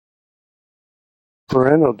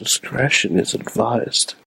Parental discretion is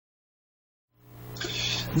advised.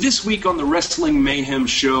 This week on the Wrestling Mayhem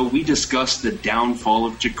Show, we discussed the downfall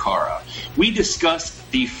of Jakara. We discussed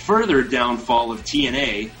the further downfall of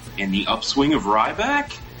TNA and the upswing of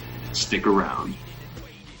Ryback. Stick around.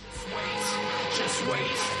 Just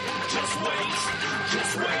wait. Just wait.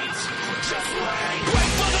 Just wait. Just wait.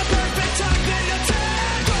 Wait for the perfect time, then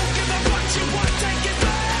attack. Don't give up what you want, take it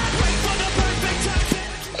back. Wait for the perfect time,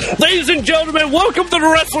 then attack. Ladies and gentlemen, welcome to the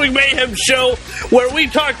Wrestling Mayhem Show, where we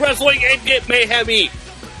talk wrestling and get mayhem-y.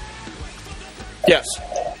 Yes.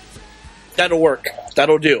 That'll work.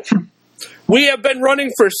 That'll do. We have been running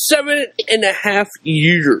for 7.5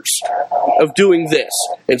 years of doing this.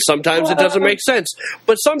 And sometimes it doesn't make sense.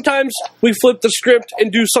 But sometimes we flip the script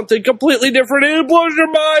and do something completely different and it blows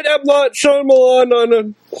your mind. I'm not Sean Milan on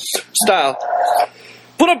a style.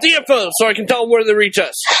 Put up the info so I can tell them where to reach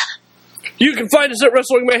us. You can find us at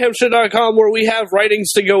WrestlingMayhemShow.com, where we have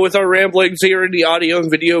writings to go with our ramblings here in the audio and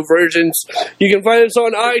video versions. You can find us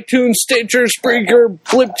on iTunes, Stitcher, Spreaker,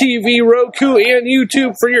 Blip TV, Roku, and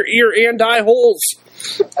YouTube for your ear and eye holes.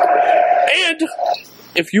 And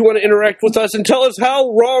if you want to interact with us and tell us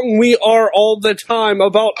how wrong we are all the time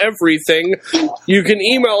about everything, you can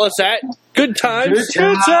email us at goodtimes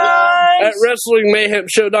at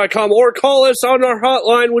WrestlingMayhemShow.com or call us on our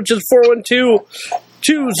hotline, which is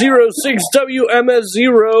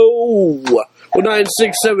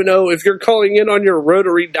 412-206-WMS0-9670 if you're calling in on your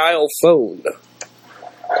rotary dial phone.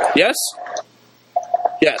 Yes?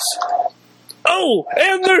 Yes. Oh,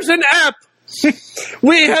 and there's an app!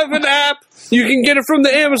 We have an app! You can get it from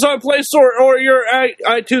the Amazon Play Store or your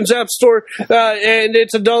iTunes App Store, and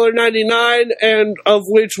it's $1.99, and of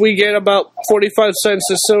which we get about 45 cents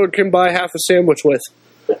so it can buy half a sandwich with.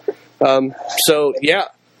 So, yeah.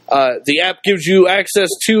 The app gives you access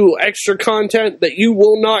to extra content that you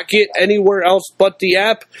will not get anywhere else but the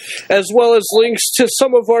app, as well as links to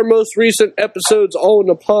some of our most recent episodes all in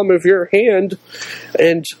the palm of your hand,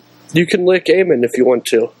 and you can lick Eamon if you want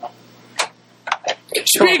to.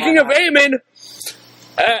 Speaking of Eamon,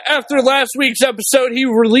 after last week's episode, he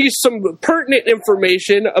released some pertinent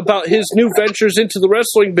information about his new ventures into the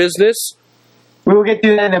wrestling business. We will get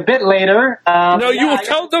to that in a bit later. You will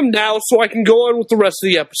tell them now so I can go on with the rest of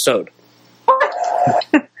the episode.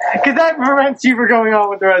 Because that prevents you from going on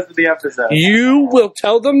with the rest of the episode. You will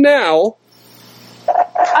tell them now.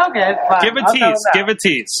 Okay, fine. Give a tease. Give a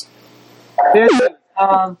tease.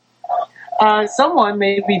 Someone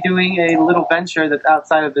may be doing a little venture that's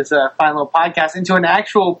outside of this fine little podcast into an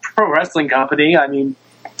actual pro wrestling company. I mean,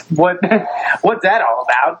 what's that all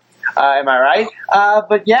about? Am I right?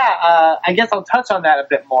 But yeah, I guess I'll touch on that a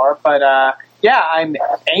bit more. But yeah, I'm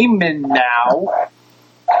Eamon now.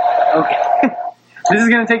 Okay. This is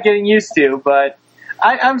going to take getting used to, but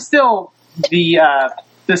I'm still the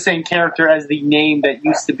same character as the name that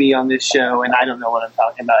used to be on this show, and I don't know what I'm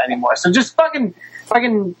talking about anymore. So just fucking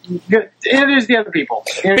introduce the other people.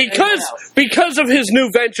 Because of his new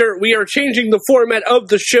venture, we are changing the format of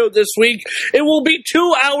the show this week. It will be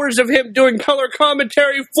 2 hours of him doing color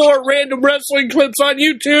commentary for random wrestling clips on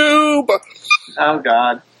YouTube. Oh,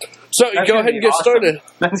 God. So go ahead and get started.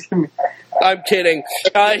 That's gonna be... I'm kidding.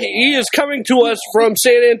 He is coming to us from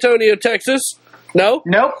San Antonio, Texas. No?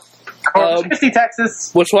 Nope. Corpus Christi,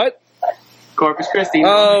 Texas. Which what? Corpus Christi.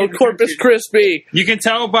 Oh, Corpus Christi. You can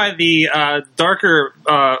tell by the darker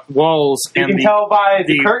walls You and can tell by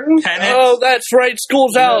the curtains. pennants. Oh, that's right.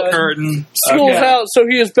 School's out. Curtain. School's out, so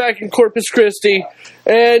he is back in Corpus Christi,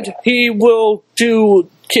 and he will do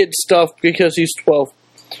kid stuff because he's 12.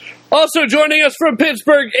 Also joining us from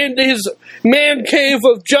Pittsburgh in his man cave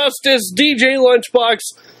of justice, DJ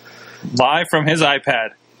Lunchbox. Live from his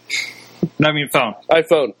iPad. Phone.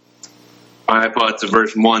 iPhone. My iPod's a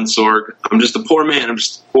version 1, Sorg. I'm just a poor man. I'm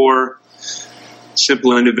just a poor,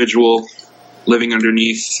 simple individual living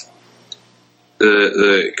underneath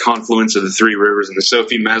the confluence of the three rivers and the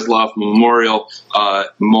Sophie Maslow Memorial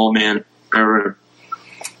Mole Man.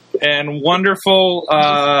 And wonderful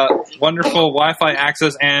Wi-Fi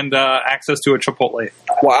access and access to a Chipotle.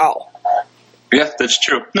 Wow. Yeah, that's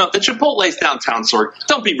true. No, the Chipotle's downtown, Sorg.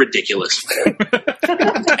 Don't be ridiculous.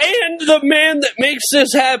 And the man that makes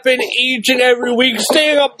this happen each and every week,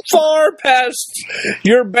 staying up far past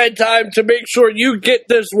your bedtime to make sure you get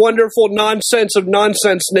this wonderful nonsense of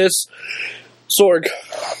nonsenseness, Sorg.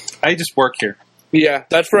 I just work here. Yeah,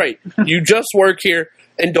 that's right. You just work here,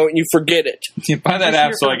 and don't you forget it. Buy that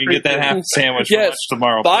app so I can get that half sandwich for lunch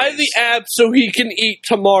tomorrow. Buy the app so he can eat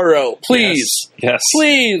tomorrow. Please. Yes.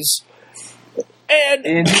 Please. And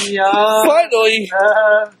In the finally,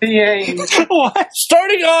 the aim. What?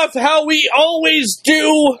 starting off how we always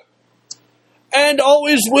do, and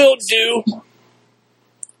always will do.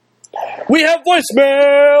 We have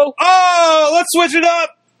voicemail. Oh, let's switch it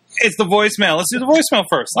up. It's the voicemail. Let's do the voicemail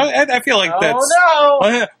first. I feel like that's...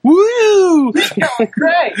 Oh, Woo! no.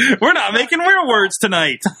 Great. We're not making real words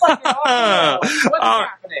tonight. What's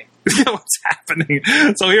happening? What's happening?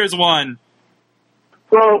 So here's one.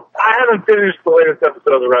 So, I haven't finished the latest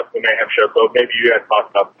episode of the Wrestling Mayhem show, so maybe you guys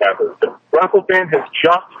talk about this after. WrestleFan has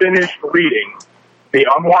just finished reading the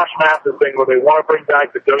Unwashed Masses thing where they want to bring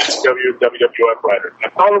back the WCW and WWF writers.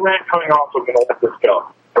 I saw the rant coming off, so I'm going to let this go.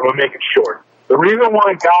 I'm going to make it short. The reason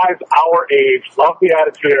why guys our age love the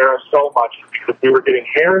Attitude Era so much is because we were getting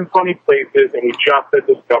hair in funny places and we just had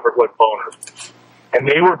discovered what boners. And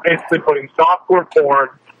they were basically putting softcore porn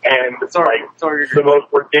and the most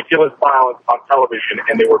ridiculous violence on television,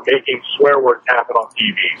 and they were making swear words happen on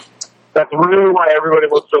TV. That's really why everybody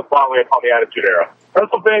looks so fondly upon the Attitude Era.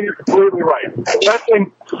 WrestleFan, you're completely right.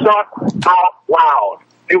 Wrestling sucked out loud.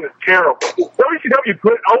 It was terrible.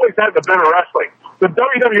 WCW always had the better wrestling. The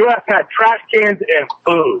WWF had trash cans and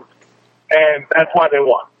food, and that's why they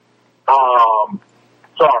won.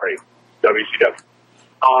 Sorry, WCW.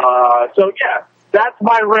 So, yeah, that's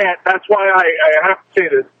my rant. That's why I have to say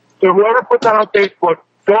this. So whoever put that on Facebook,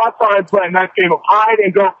 go outside and play a nice game of hide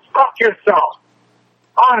and go fuck yourself.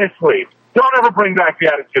 Honestly, don't ever bring back the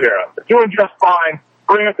Attitude Era. They're doing just fine.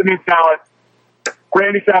 Bring up the new talent.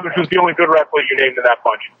 Randy Savage was the only good wrestler you named in that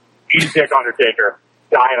bunch. Easy Dick Undertaker.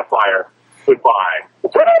 Die in a fire. Goodbye.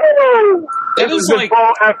 Woo! It This is is like- the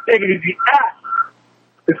ball F diggity. The S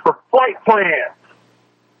is for flight plans.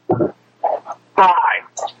 Bye.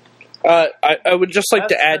 I would just like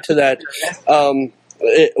to add to that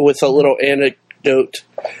with a little anecdote.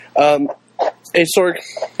 Hey, Sorg,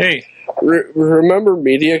 Hey. remember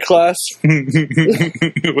media class?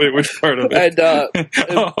 Wait, which part of it? And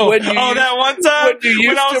when you that one time when you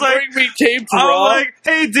used I was to like, bring me taped I Raw, was like,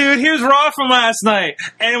 hey, dude, here's Raw from last night.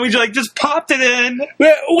 And we just popped it in.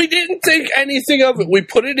 we didn't think anything of it. We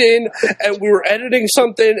put it in, and we were editing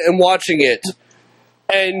something and watching it,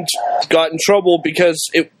 and got in trouble because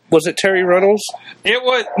was it Terry Reynolds? It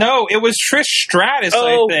was Trish Stratus,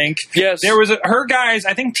 I think. Yes. There was her guys,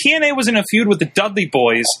 I think TNA was in a feud with the Dudley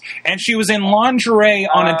Boys, and she was in lingerie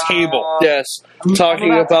on a table. Yes,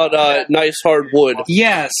 talking about nice hard wood.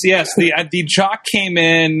 Yes. The jock came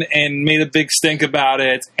in and made a big stink about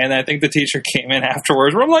it, and I think the teacher came in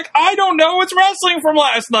afterwards where I'm like, I don't know, it's wrestling from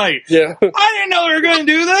last night. Yeah. I didn't know they were going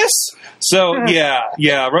to do this. So,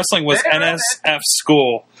 yeah, wrestling was NSF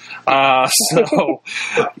school. So,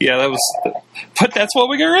 yeah, that was, but that's what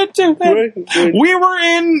we got into. Man. Right. We were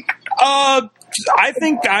in, I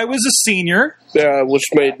think I was a senior. Yeah, which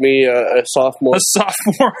made me a sophomore. A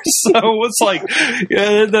sophomore, so it's like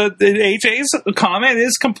the HA's comment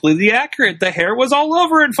is completely accurate. The hair was all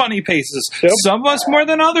over in funny places. Yep. Some of us more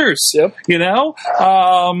than others. Yep. You know.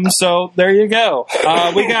 So there you go.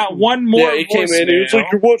 We got one more. Yeah, he came in. He was like,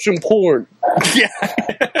 "You're watching porn." Yeah.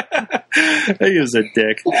 He was a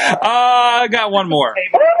dick. I got one more.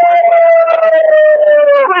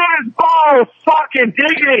 His balls, fucking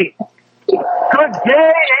diggity. Good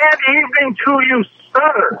day and evening to you,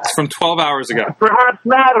 sir. It's from 12 hours ago. Perhaps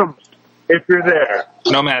madams, if you're there.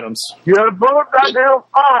 No madams. You had a boat that hill?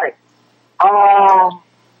 Hi.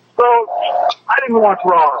 So, I didn't watch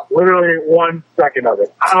Raw. Literally 1 second of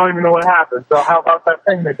it. I don't even know what happened. So how about that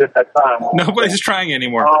thing they did that time? Nobody's trying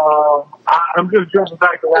anymore. I'm just jumping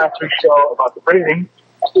back to last week's show about the ratings.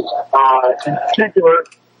 In particular,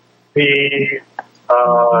 the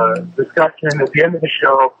discussion at the end of the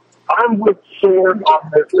show. I'm with Sorg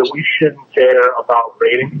on this that we shouldn't care about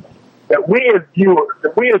ratings. That we as viewers,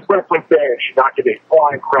 that we as wrestling fans should not give a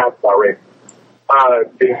flying crap about ratings.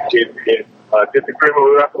 In disagreement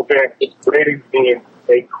with wrestling fans, ratings mean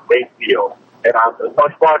a great deal. And I'm as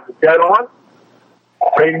much part is dead on.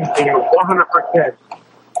 Ratings mean 100%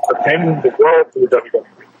 attending the world to the WWE.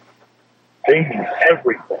 They mean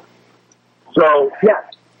everything. So, yes.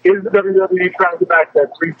 Is the WWE trying to get back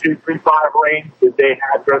that 3-2, 3-5 range that they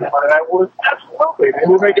had during the Monday Night Wars? Absolutely. They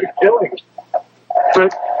were making a killing. But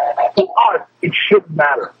to us, it shouldn't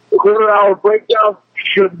matter. The quarter-hour breakdown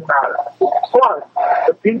shouldn't matter. Plus,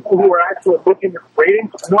 the people who are actually looking at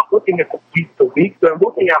ratings are not looking at the week to week. They're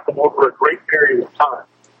looking at them over a great period of time.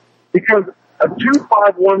 Because a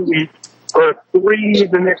 2-5 one week, or a 3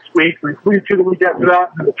 the next week, or 3-2 the week after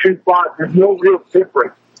that, and a 2-5, there's no real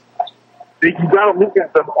difference. You got to look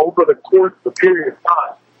at them over the course of a period of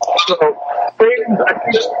time. So, ratings, I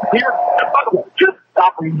think, here, by the way, just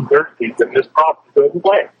stop reading dirt sheets and this problem goes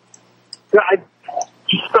away.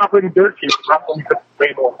 Just stop reading dirt sheets and wrestling becomes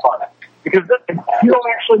way more fun. because you don't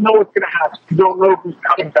actually know what's going to happen. You don't know who's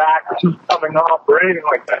coming back or who's coming up or anything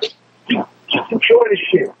like that. Just enjoy the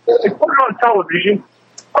shit. If put it on television,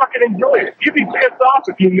 fucking enjoy it. You'd be pissed off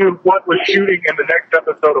if you knew what was shooting in the next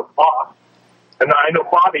episode of Boss. And I know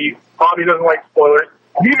Bobby doesn't like spoilers.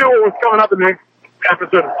 If you knew what was coming up in the next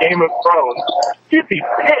episode of Game of Thrones, you'd be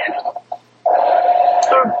pissed.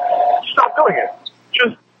 So stop doing it.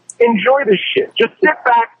 Just enjoy this shit. Just sit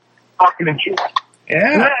back, fucking enjoy it.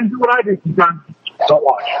 Yeah. And do what I do sometimes. Don't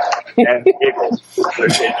watch. And giggle. You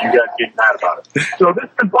guys get mad about it. So this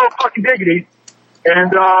is Bo fucking Diggity.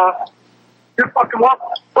 And, you're fucking welcome.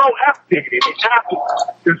 Bo F Diggity. The F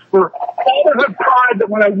is for all of the pride that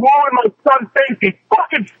when I roll in my son's face, he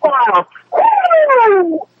fucking smiles.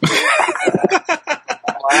 Woo!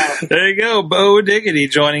 There you go, Bo Diggity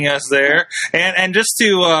joining us there. And just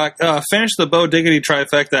to finish the Bo Diggity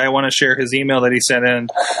trifecta, I want to share his email that he sent in.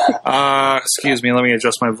 Excuse me, let me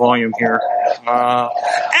adjust my volume here.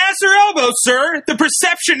 Ass or elbow, sir? The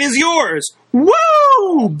perception is yours.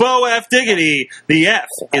 Woo! Bo F Diggity. The F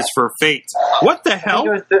is for fate. What the hell?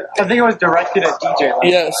 I think it was directed at DJ.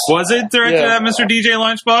 Yes. Was it directed Yeah. at Mr. DJ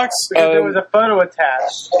Lunchbox? Because there was a photo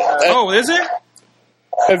attached. Oh, is it?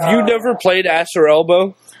 Have you never played Ass or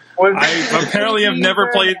Elbow? I apparently have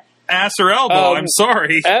never played Ass or Elbow. I'm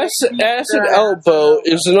sorry. Ass and Elbow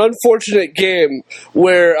is an unfortunate game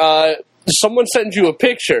where someone sends you a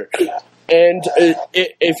picture, and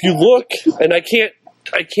if you look, and I can't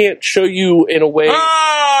show you in a way.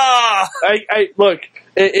 Ah! I look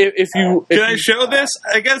if you Can I show this?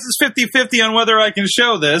 I guess it's 50-50 on whether I can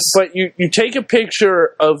show this. but you take a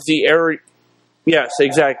picture of the area. Yes,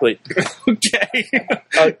 exactly. Okay.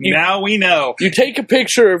 You- Now we know. You take a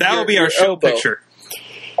picture of That will your- be our your show elbow. picture.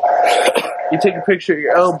 You take a picture of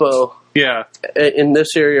your elbow Yeah. in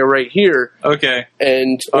this area right here, Okay.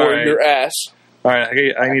 and All or right. your ass. All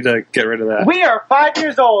right. I need to get rid of that. We are 5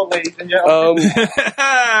 years old, ladies and gentlemen. For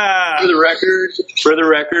the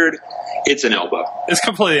record, it's an elbow. It's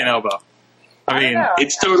completely an elbow. I mean, know.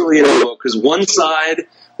 It's totally an elbow because one side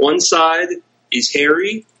is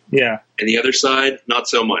hairy yeah. and the other side not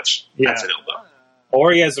so much. Yeah. That's an elbow.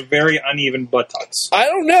 Or he has a very uneven buttocks. I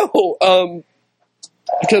don't know.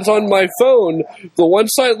 Because on my phone, the one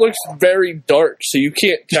side looks very dark, so you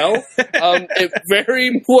can't tell. It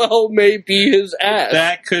very well may be his ass.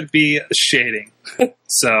 That could be shading.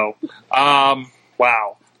 So,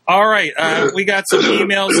 wow. All right. We got some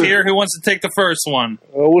emails here. Who wants to take the first one?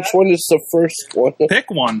 Which one is the first one?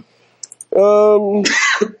 Pick one. I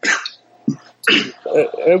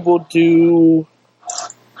will do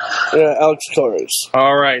Alex Torres.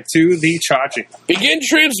 All right. To the Chachi. Begin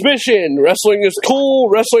transmission. Wrestling is cool.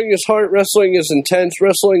 Wrestling is heart. Wrestling is intense.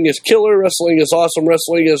 Wrestling is killer. Wrestling is awesome.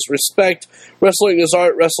 Wrestling is respect. Wrestling is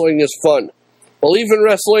art. Wrestling is fun. Believe in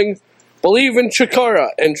wrestling. Believe in Chikara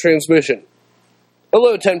and transmission.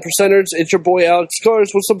 Hello, 10%ers. It's your boy Alex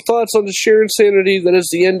Cars with some thoughts on the sheer insanity that is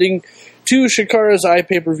the ending to Shikara's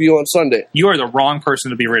iPay-per-view on Sunday. You are the wrong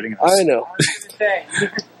person to be rating us. I know.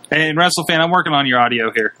 And WrestleFan, I'm working on your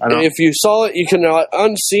audio here. I don't. If you saw it, you cannot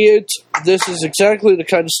unsee it. This is exactly the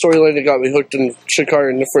kind of storyline that got me hooked in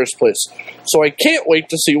Shikara in the first place. So I can't wait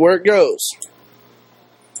to see where it goes.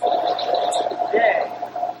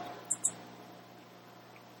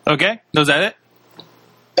 Okay. Was that it?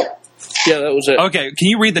 Yeah, that was it. Okay. Can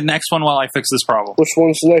you read the next one while I fix this problem? Which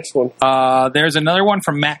one's the next one? There's another one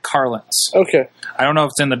from Matt Carlins. Okay, I don't know if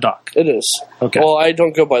it's in the doc. it is. Okay. Well, I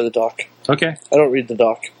don't go by the doc. Okay. I don't read the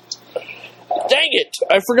doc. Dang it!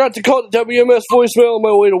 I forgot to call the WMS voicemail on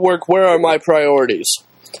my way to work. Where are my priorities?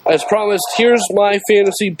 As promised, here's my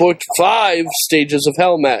fantasy booked 5 Stages of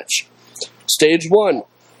Hell match. Stage 1,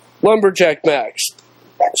 Lumberjack Max.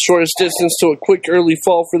 Shortest distance to a quick early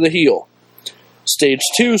fall for the heel. Stage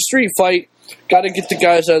 2, Street Fight. Gotta get the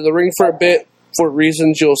guys out of the ring for a bit. For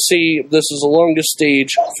reasons you'll see, this is the longest stage.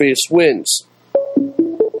 Face wins.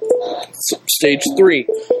 Stage 3,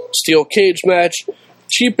 Steel Cage Match.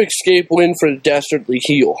 Cheap escape win for the dastardly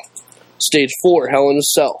heel. Stage 4, Hell in a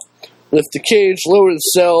Cell. Lift the cage, lower the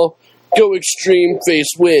cell, go extreme, face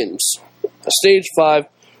wins. Stage 5,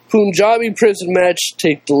 Punjabi prison match.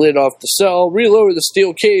 Take the lid off the cell, relower the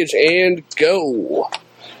steel cage, and go.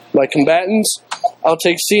 My combatants, I'll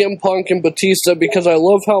take CM Punk and Batista because I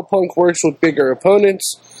love how Punk works with bigger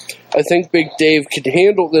opponents. I think Big Dave can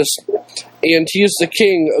handle this, and he's the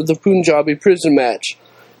king of the Punjabi prison match.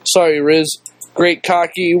 Sorry, Riz. Great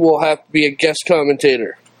Cocky will have to be a guest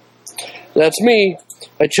commentator. That's me.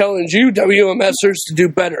 I challenge you, WMSers, to do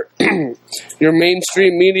better. Your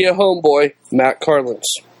mainstream media homeboy, Matt Carlins.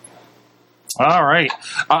 All right.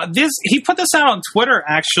 He put this out on Twitter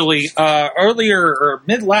actually earlier or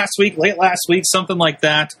late last week, something like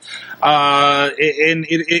that. And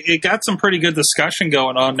it got some pretty good discussion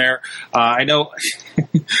going on there. I know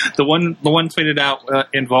the one tweeted out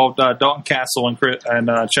involved Dalton Castle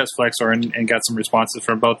and Chess Flexor and got some responses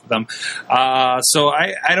from both of them. So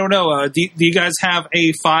I don't know. Do you guys have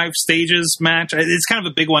a 5 stages match? It's kind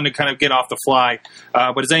of a big one to kind of get off the fly.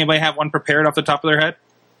 But does anybody have one prepared off the top of their head?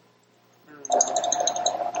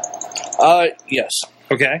 Yes.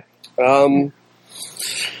 Okay.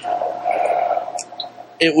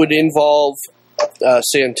 It would involve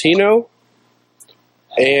Santino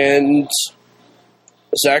and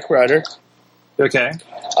Zack Ryder. Okay.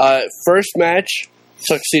 First match,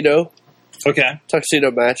 tuxedo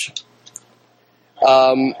match.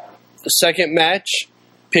 Second match,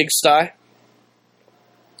 pigsty.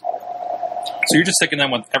 So you're just taking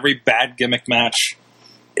them with every bad gimmick match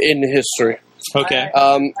In history. Okay.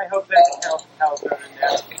 I hope that helps in there.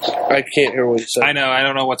 I can't hear what you said. I know. I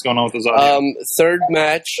don't know what's going on with this audio. Third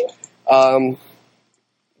match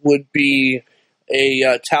would be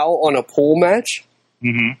a towel on a pole match.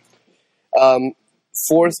 Mm-hmm.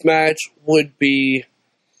 Fourth match would be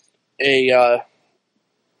a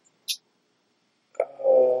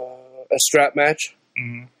strap match.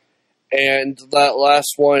 Mm-hmm. And that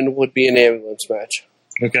last one would be an ambulance match.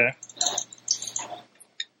 Okay.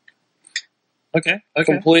 Okay.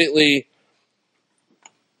 Completely,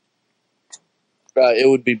 it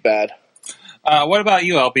would be bad. What about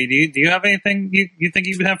you, LB? Do you have anything you think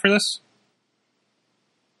you would have for this?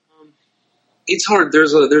 It's hard.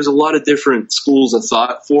 There's a lot of different schools of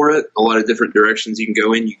thought for it. A lot of different directions you can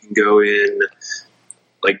go in. You can go in,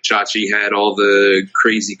 like Chachi had all the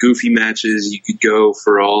crazy, goofy matches. You could go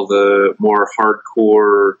for all the more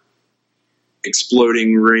hardcore,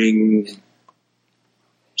 exploding ring,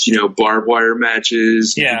 barbed wire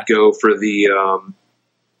matches. Yeah. You could go for the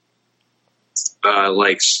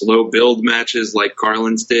like slow build matches, like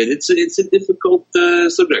Carlin's did. It's a difficult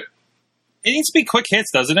subject. It needs to be quick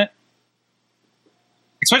hits, doesn't it?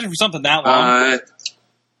 Especially for something that long.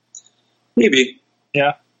 Maybe.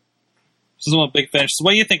 Yeah. This is a big finish. So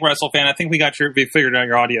what do you think, WrestleFan? I think we figured out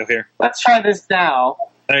your audio here. Let's try this now.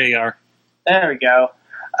 There you are. There we go.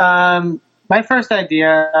 My first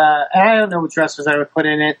idea, and I don't know which wrestlers I would put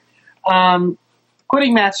in it,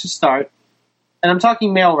 quitting match to start, and I'm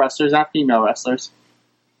talking male wrestlers, not female wrestlers.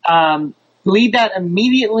 Lead that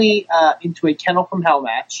immediately into a Kennel from Hell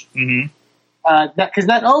match. Mm-hmm. Because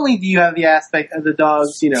not only do you have the aspect of the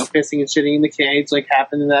dogs, pissing and shitting in the cage like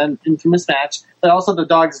happened in that infamous match, but also the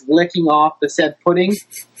dogs licking off the said pudding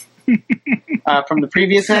from the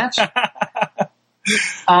previous match.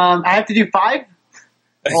 I have to do 5?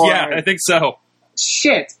 Yeah, I think so.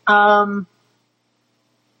 Shit. Let's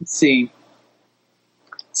see.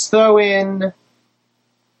 Let's throw in.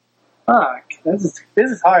 Fuck. This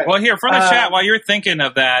is hard. Well, here from the chat, while you're thinking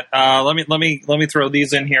of that, let me throw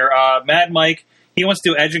these in here. Mad Mike, he wants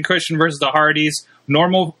to do Edge and Christian versus the Hardys,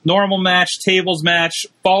 normal match, tables match,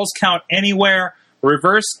 falls count anywhere,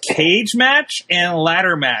 reverse cage match, and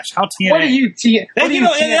ladder match. How TNA? What are you, TNA? And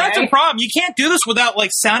that's a problem. You can't do this without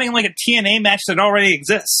sounding like a TNA match that already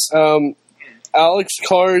exists. Alex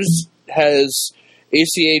Cars has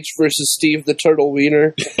ACH versus Steve the Turtle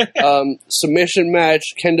Wiener, submission match,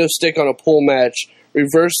 kendo stick on a pole match,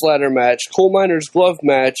 reverse ladder match, coal miner's glove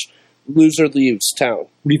match, loser leaves town.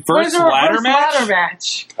 Reverse ladder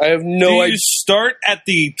match? I have no idea. idea. You start at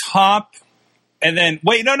the top and then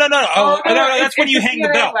wait. No. That's when you hang the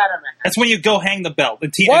belt. That's when you go hang the belt.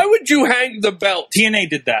 Why would you hang the belt? TNA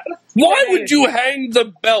did that. Why would you hang the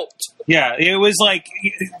belt? Yeah, it was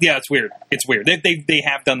it's weird. It's weird. They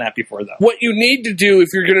have done that before, though. What you need to do if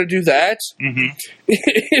you're going to do that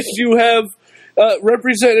is you have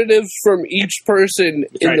representatives from each person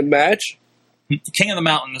in the match. King of the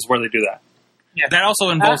Mountain is where they do that. Yeah. That also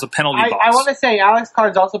involves a penalty box. I want to say Alex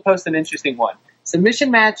Cards also posted an interesting one. Submission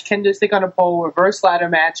match, kendo stick on a pole, reverse ladder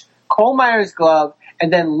match, coal miner's glove,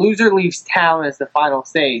 and then loser leaves town as the final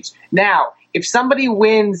stage. Now, if somebody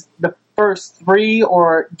wins the first 3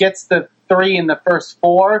 or gets the 3 in the first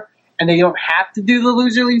 4, and they don't have to do the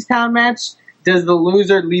loser leaves town match, does the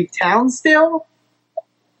loser leave town still?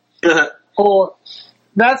 Or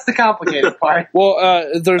that's the complicated part. Well,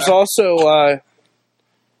 there's also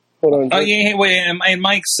hold on. Wait, and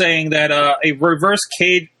Mike's saying that a reverse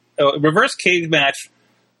cage match,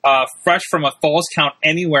 fresh from a falls count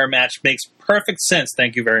anywhere match, makes perfect sense.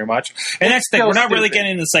 Thank you very much. And that's the thing. We're not really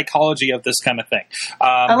getting into the psychology of this kind of thing.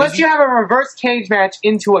 Unless you have a reverse cage match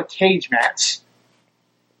into a cage match.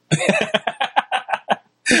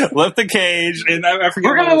 Lift the cage, and I forget.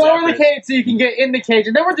 We're what gonna was lower after. the cage so you can get in the cage,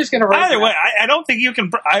 and then we're just gonna raise Either it way, up. I don't think you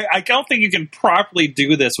can. I don't think you can properly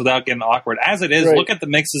do this without getting awkward. As it is, Right. look at the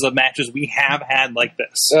mixes of matches we have had like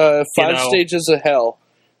this. 5 know. stages of hell,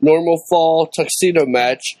 normal fall tuxedo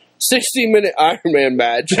match, 60-minute Iron Man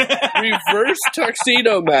match, reverse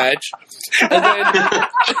tuxedo match, and then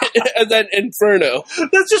and then Inferno.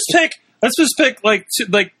 Let's just pick like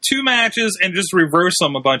two matches and just reverse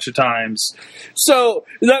them a bunch of times. So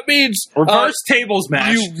that means Reverse tables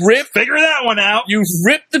match. you Figure that one out.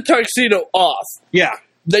 rip the tuxedo off. Yeah.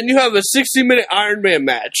 Then you have a 60-minute Iron Man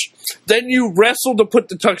match. Then you wrestle to put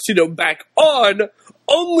the tuxedo back on,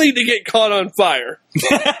 only to get caught on fire.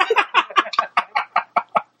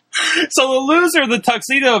 So the loser of the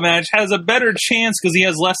tuxedo match has a better chance because he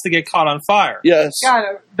has less to get caught on fire. Yes. God,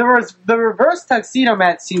 the reverse tuxedo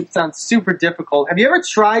match sounds super difficult. Have you ever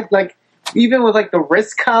tried, like, even with, like, the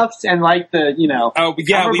wrist cuffs and, like, the, you know, Oh,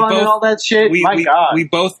 yeah, we cummerbund and all both that shit? My God. we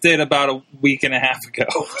both did about a week and a half ago.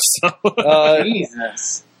 So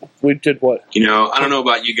Jesus. We did what? You know, I don't know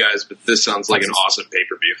about you guys, but this sounds like an awesome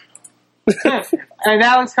pay-per-view. And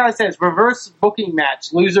Alex Carr says, reverse booking match.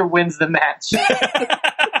 Loser wins the match.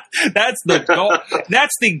 that's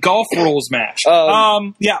the golf rules match.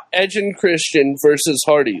 Yeah, Edge and Christian versus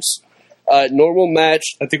Hardys. Normal match.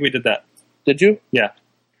 I think we did that. Did you? Yeah.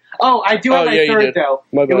 Oh, I do have Oh, my yeah, you third, did. though.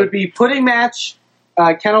 My It bad. would be pudding match,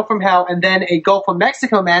 Kettle from Hell, and then a Gulf of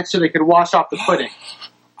Mexico match so they could wash off the pudding.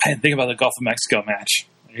 I didn't think about the Gulf of Mexico match.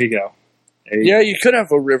 There you go. Yeah, you could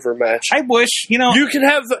have a river match. I wish, you know. You can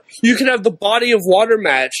have the body of water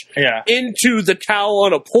match Yeah. into the towel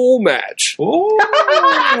on a pole match. Ooh,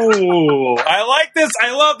 I like this.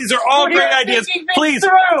 I love these. Are all We're great ideas. thinking things Please,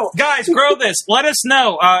 through. guys, grow this. Let us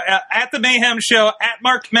know at the Mayhem Show at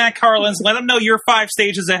Matt Carlins. Let them know your 5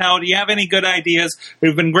 stages of hell. Do you have any good ideas?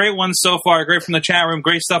 We've been great ones so far. Great from the chat room.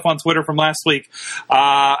 Great stuff on Twitter from last week.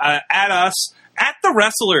 At us. At the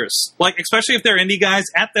wrestlers, like especially if they're indie guys,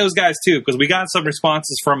 at those guys too, because we got some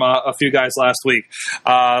responses from a few guys last week.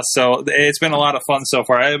 So it's been a lot of fun so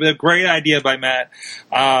far. A great idea by Matt.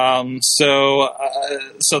 So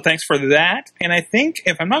thanks for that. And I think,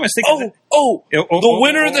 if I'm not mistaken, The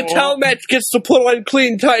winner of the towel match gets to put on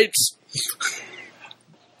clean tights.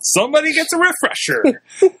 somebody gets a refresher.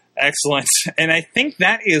 Excellent. And I think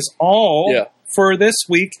that is all Yeah. for this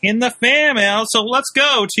week in the fan mail. So let's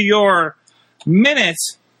go to your minute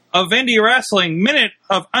of indie wrestling, minute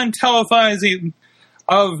of untelevising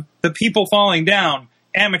of the people falling down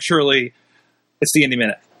amateurly. It's the Indie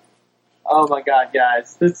Minute. Oh my God,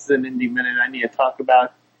 guys. This is an indie minute I need to talk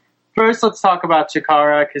about. First, let's talk about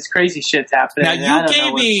Chikara, because crazy shit's happening. Now, and I you don't know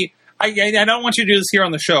gave what's- me, I don't want you to do this here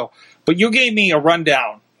on the show, but you gave me a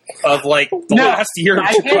rundown of like the No, last year of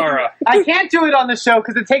Chikara. I can't do it on the show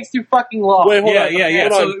because it takes too fucking long. Wait, hold on. Yeah.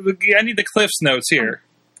 Hold So on. I need the Cliff's notes here.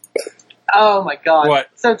 Oh my God. What?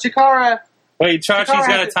 So Chikara, Wait, Chachi's Chikara got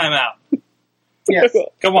a has- timeout. yes.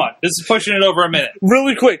 Come on, this is pushing it over a minute.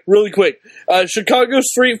 Really quick. Chicago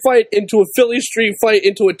street fight into a Philly street fight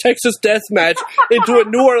into a Texas death match into a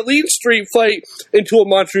New Orleans street fight into a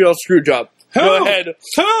Montreal screw job. Go Who? ahead.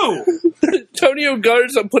 Who? Antonio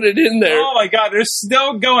Garza put it in there. Oh my God, they're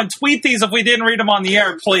still going. Tweet these if we didn't read them on the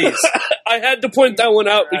air, please. I had to point that one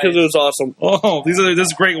out because it was awesome. Oh,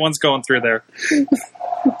 these great ones going through there.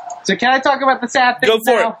 So can I talk about the sad thing Go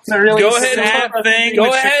for now? it. The really Go ahead and sad talk, thing go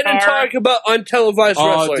with ahead and Chikara. talk about untelevised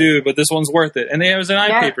Oh, wrestling. dude, but this one's worth it. And it was an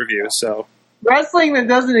Yeah. pay-per-view, so. Wrestling that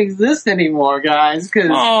doesn't exist anymore, guys,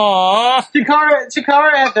 because Aww.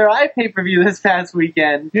 Chikara had their pay-per-view this past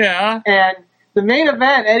weekend. Yeah. And the main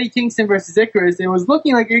event, Eddie Kingston versus Icarus, it was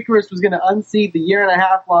looking like Icarus was going to unseat the 1.5 year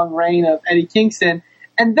long reign of Eddie Kingston.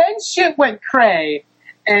 And then shit went cray.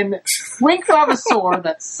 And Wink Vavasaur,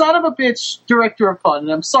 that son of a bitch director of fun,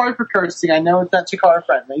 and I'm sorry for cursing, I know it's not Chikara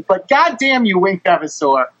friendly, but goddamn you, Wink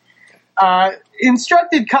Vavasaur,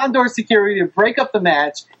 instructed Condor Security to break up the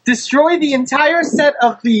match, destroy the entire set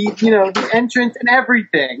of the entrance and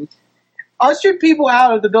everything, ushered people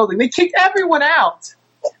out of the building. They kicked everyone out.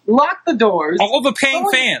 Locked the doors. All the paying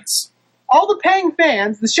fans. All the paying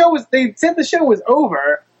fans. They said the show was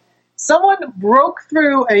over. Someone broke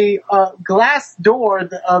through a glass door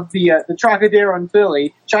of the Trocadero in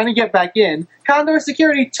Philly, trying to get back in. Condor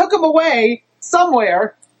Security took them away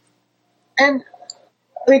somewhere, and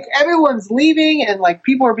like everyone's leaving, and like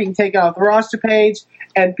people are being taken off the roster page,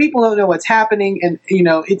 and people don't know what's happening, and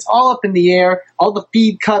it's all up in the air. All the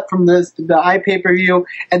feed cut from the iPay-per-view,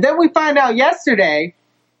 and then we find out yesterday.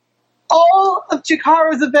 All of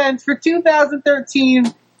Chikara's events for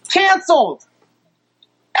 2013 canceled.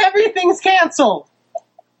 Everything's canceled.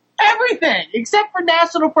 Everything except for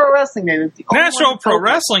National Pro Wrestling Day. That's the only National one that's Pro open.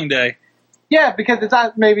 Wrestling Day. Yeah, because it's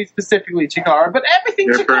not maybe specifically Chikara, but everything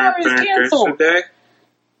Chikara is canceled. Day?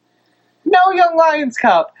 No Young Lions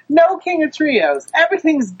Cup. No King of Trios.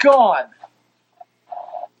 Everything's gone.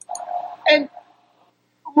 And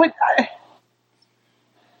what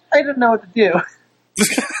I don't know what to do.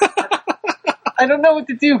 I don't know what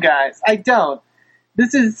to do, guys. I don't.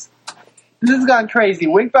 This has gone crazy.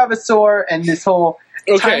 Wink Vavasor and this whole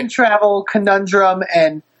time travel conundrum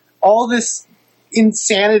and all this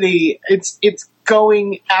insanity. It's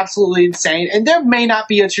going absolutely insane. And there may not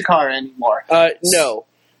be a Chikara anymore. No.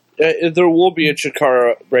 There will be a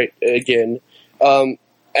Chikara right again.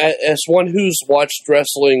 As one who's watched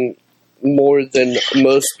wrestling more than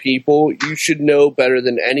most people, you should know better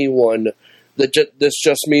than anyone that this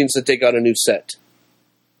just means that they got a new set.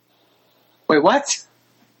 Wait, what?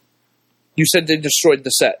 You said they destroyed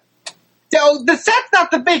the set. Oh, the set's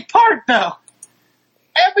not the big part, though.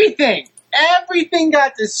 Everything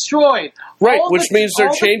got destroyed. Right, All which the- means they're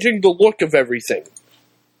all the- changing the look of everything.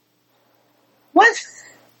 What?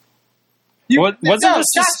 Wasn't this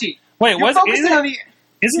just- Chachi, Wait, you're was focusing isn't, on the isn't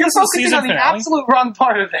you're this the focusing season on the finale? absolute wrong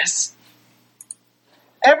part of this.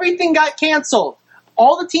 Everything got canceled.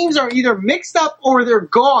 All the teams are either mixed up or they're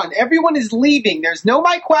gone. Everyone is leaving. There's no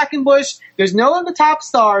Mike Quackenbush. There's no of the top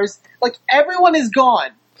stars. Like, everyone is gone.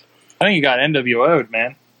 I think you got NWO'd,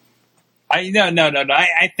 man. No.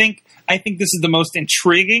 I think this is the most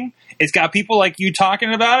intriguing. It's got people like you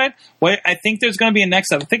talking about it. I think there's going to be a next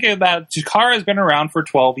step. Thinking about Chikara has been around for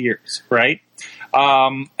 12 years, right?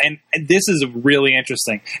 And this is really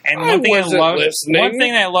interesting. And one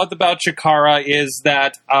thing I loved about Chikara is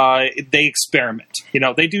that they experiment. You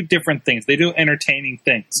know, they do different things. They do entertaining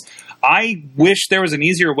things. I wish there was an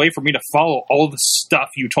easier way for me to follow all the stuff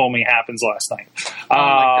you told me happens last night. Oh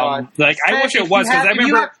my God. Like, I Man, wish it if was, you have- because I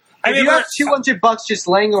remember. If you have $200 just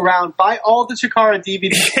laying around, buy all the Chikara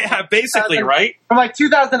DVDs. Yeah, basically, right? From like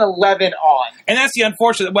 2011 on. And that's the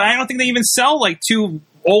unfortunate. But I don't think they even sell like too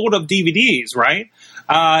old of DVDs, right?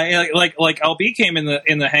 Like LB came in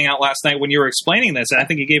the hangout last night when you were explaining this, and I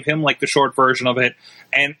think you gave him like the short version of it,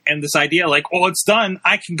 and this idea like, oh, it's done,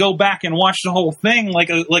 I can go back and watch the whole thing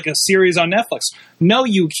like a series on Netflix. No,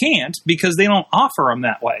 you can't, because they don't offer them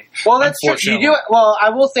that way. Well, that's true. You do. Well,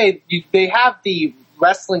 I will say they have the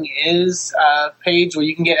Wrestling Is page where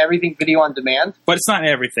you can get everything video on demand. But it's not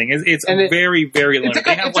everything. It's And very, very limited.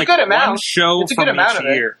 They have it's a like good amount. one show It's a good from amount each of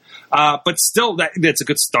it. year. But still, that's a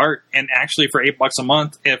good start. And actually, for $8 a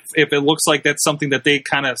month, if it looks like that's something that they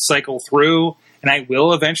kind of cycle through, and I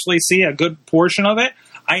will eventually see a good portion of it,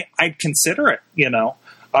 I'd consider it. You know,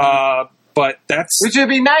 but that's Which would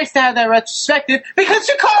be nice to have that retrospective because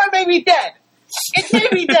Chikara may be dead. It may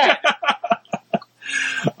be dead.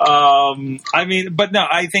 I mean, but no,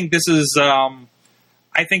 I think this is.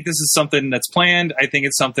 I think this is something that's planned. I think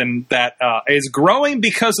it's something that is growing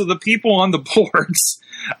because of the people on the boards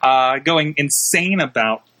going insane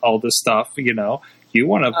about all this stuff. You know, you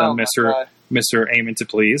one of them, Oh my God. Mr. Aiming to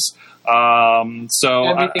Please.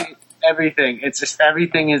 Everything. It's just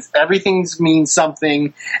everything's means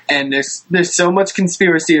something, and there's so much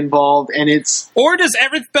conspiracy involved, and it's Or does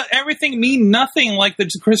everything mean nothing, like the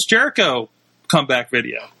Chris Jericho comeback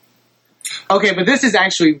video? okay. But this is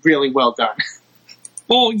actually really well done.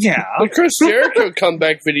 Well, yeah, The Chris Jericho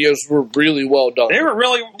comeback videos were really well done. they were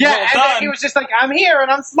really Yeah, well and then done, he was just like, "I'm here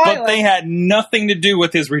and I'm smiling." but they had nothing to do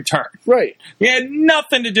with his return. Right. It had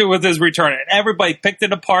nothing to do with his return, and everybody picked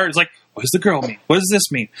it apart. It's like, what does the girl mean? What does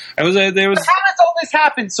this mean? There was But how does all this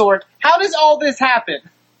happen, Sorg? How does all this happen?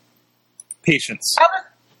 patience. How does,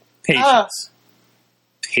 Patience.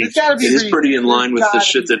 there's got to be It is reason. pretty in line with There's the gotta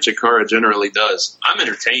shit be that Chikara generally does. I'm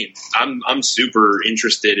entertained. I'm super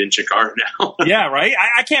interested in Chikara now. Yeah, right?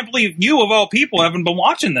 I can't believe you, of all people, haven't been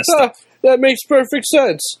watching this Ah, stuff. that makes perfect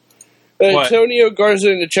sense. What? Antonio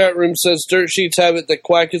Garza in the chat room says dirt sheets have it that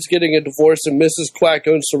Quack is getting a divorce and Mrs. Quack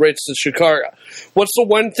owns the rights to Chikara. What's the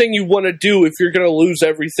one thing you want to do if you're going to lose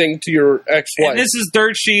everything to your ex-wife? And this is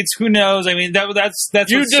dirt sheets. Who knows? I mean, that's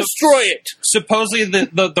you what destroy it. supposedly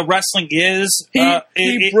the wrestling is.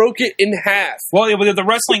 He broke it in half. Well, the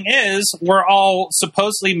wrestling is, we're all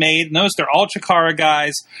supposedly made. Notice they're all Chikara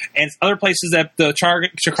guys, and it's other places that the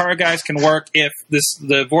Chikara guys can work if the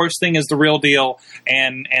divorce thing is the real deal,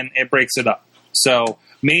 and it breaks it up. So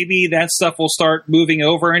maybe that stuff will start moving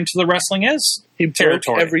over into the wrestling is He broke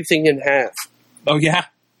territory. everything in half. Oh yeah.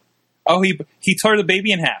 Oh, he tore the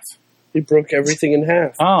baby in half. He broke everything in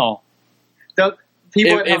half. Oh. Don't-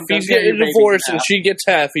 people at If home, don't he's get your getting a babies divorce in and half. she gets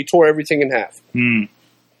half, he tore everything in half. Hmm.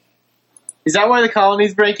 Is that why the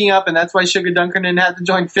colony's breaking up, and that's why Sugar Dunkerton had to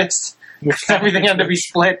join Fist? Everything had to be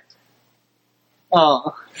split.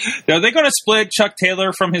 Oh. Are they going to split Chuck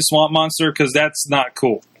Taylor from his Swamp Monster? Because that's not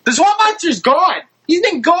cool. The Swamp Monster's gone. He's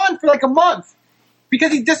been gone for like a month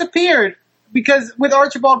because he disappeared because with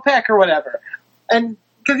Archibald Peck or whatever. And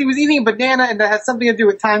because he was eating a banana and that has something to do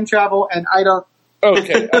with time travel, and I don't...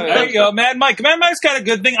 Okay. There you go, Mad Mike. Mad Mike's got a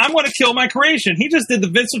good thing. I'm going to kill my creation. He just did the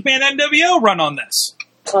Vince McMahon NWO run on this.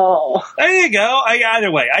 Oh. There you go.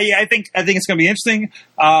 Either way, I think it's going to be interesting.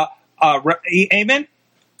 Amen.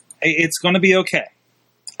 It's going to be okay.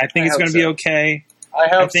 I think it's going to be okay. I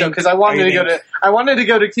hope so, because I wanted to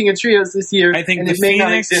go to King of Trios this year, I think and the it may not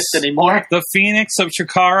Phoenix- exist anymore. The Phoenix of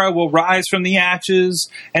Chikara will rise from the ashes,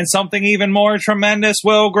 and something even more tremendous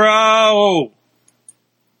will grow.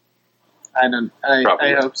 I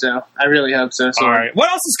hope so. I really hope so. All right. What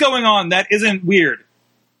else is going on that isn't weird?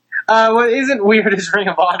 What isn't weird is Ring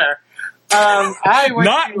of Honor.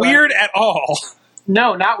 Not weird at all.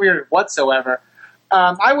 No, not weird whatsoever.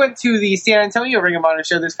 I went to the San Antonio Ring of Honor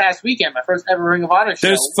show this past weekend, my first ever Ring of Honor show.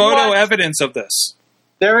 There's photo What? evidence of this.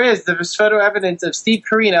 There's photo evidence of Steve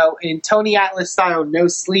Corino in Tony Atlas style, no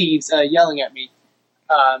sleeves, yelling at me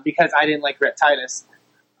because I didn't like Rhett Titus.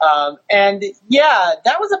 And yeah,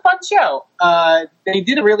 that was a fun show. They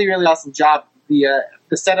did a really, really awesome job. The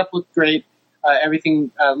setup looked great.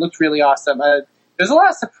 Everything looked really awesome. There's a lot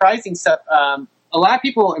of surprising stuff. A lot of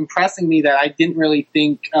people impressing me that I didn't really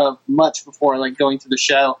think of much before, like going to the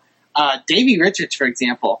show. Davey Richards, for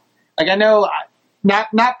example. Like I know, not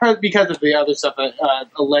because of the other stuff that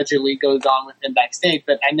allegedly goes on with him backstage,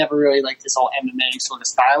 but I never really liked this whole MMA sort of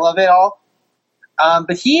style of it all.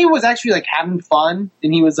 But he was actually like having fun,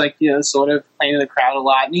 and he was like sort of playing to the crowd a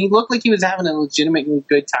lot, and he looked like he was having a legitimately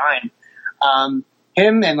good time.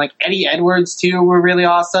 Him and like Eddie Edwards too were really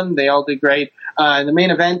awesome. They all did great. In the main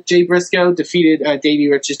event, Jay Briscoe defeated Davey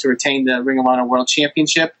Richards to retain the Ring of Honor World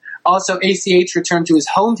Championship. Also, ACH returned to his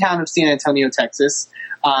hometown of San Antonio, Texas.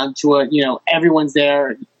 Everyone's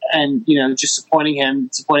there and just supporting him,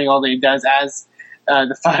 supporting all that he does as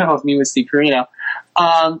the photo of me with Steve Corino.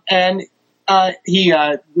 He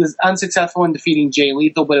was unsuccessful in defeating Jay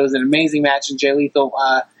Lethal, but it was an amazing match, and Jay Lethal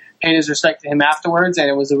paid his respect to him afterwards, and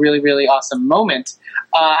it was a really, really awesome moment.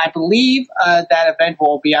 I believe that event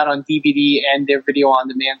will be out on DVD and their video on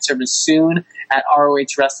demand service soon at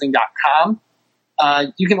ROHWrestling.com.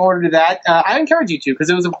 You can order that. I encourage you to,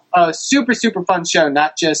 because it was a super, super fun show,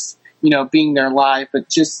 not just being there live, but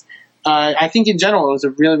just I think in general it was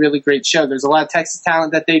a really, really great show. There's a lot of Texas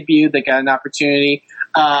talent that debuted. They got an opportunity.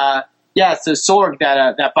 So Sorg,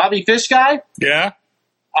 that Bobby Fish guy, Yeah.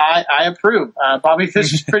 I approve. Bobby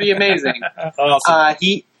Fish is pretty amazing. Awesome.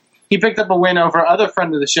 He picked up a win over other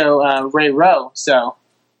friend of the show, Ray Rowe. So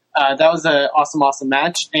that was an awesome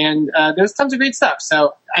match. And there's tons of great stuff.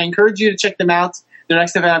 So I encourage you to check them out. Their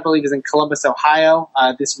next event, I believe, is in Columbus, Ohio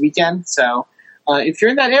this weekend. So if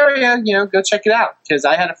you're in that area, go check it out, because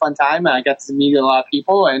I had a fun time. I got to meet a lot of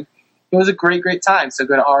people, and it was a great, great time. So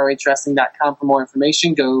go to ROHWrestling.com for more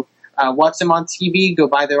information. Go watch them on TV, go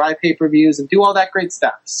buy their iPay-per-views, and do all that great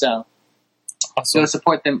stuff. So Awesome. go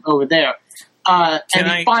support them over there.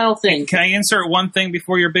 Final thing. Can I insert one thing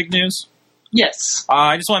before your big news? Yes.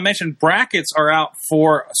 I just want to mention brackets are out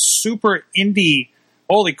for Super Indie.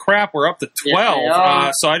 Holy crap, we're up to 12. Yeah, they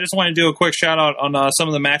are. So I just want to do a quick shout out on some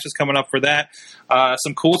of the matches coming up for that.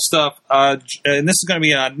 Some cool stuff. And this is going to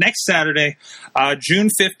be next Saturday, June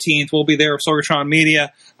 15th. We'll be there with Sorgatron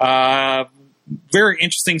Media. Very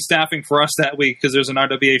interesting staffing for us that week, because there's an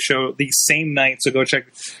RWA show the same night. So go check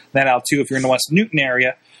that out too if you're in the West Newton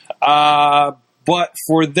area. But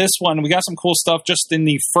for this one, we got some cool stuff just in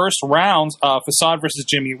the first rounds. Facade versus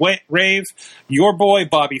Jimmy Rave. Your boy,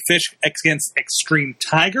 Bobby Fish, against Extreme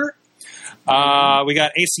Tiger. We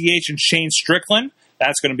got ACH and Shane Strickland.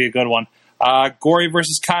 That's going to be a good one. Gory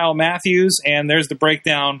versus Kyle Matthews. And there's the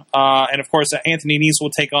breakdown. And, of course, Anthony Nese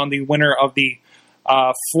will take on the winner of the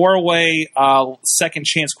four-way second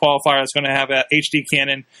chance qualifier. That's going to have HD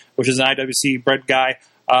Cannon, which is an IWC bred guy.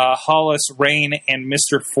 Hollis, Rain, and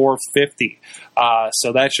Mr. 450.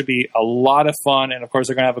 So that should be a lot of fun. And, of course,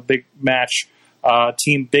 they're going to have a big match,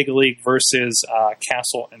 Team Big League versus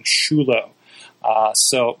Castle and Shulo.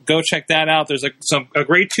 So go check that out. There's a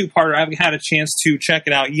great two-parter. I haven't had a chance to check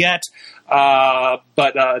it out yet.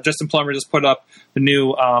 But Justin Plummer just put up the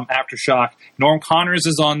new Aftershock. Norm Connors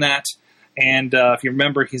is on that. And if you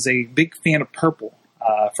remember, he's a big fan of purple.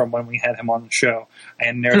 From when we had him on the show,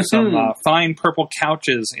 and there's some fine purple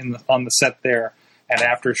couches on the set there at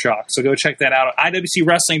Aftershock. So go check that out.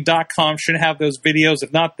 IWCWrestling.com should have those videos.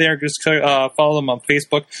 If not there, just follow them on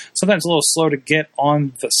Facebook. Sometimes a little slow to get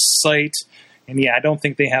on the site, and I don't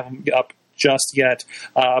think they have them up just yet.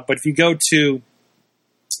 But if you go to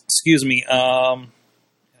excuse me. I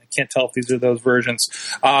can't tell if these are those versions.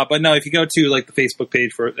 But no, if you go to like the Facebook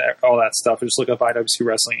page for all that stuff, just look up IWC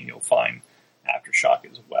Wrestling and you'll find Aftershock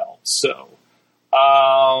as well. So,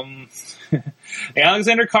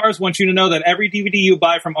 Alexander Cars wants you to know that every DVD you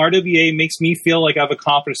buy from RWA makes me feel like I've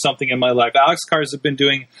accomplished something in my life. Alex Cars has been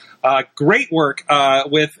doing great work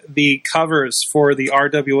with the covers for the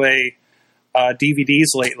RWA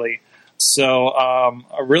DVDs lately. So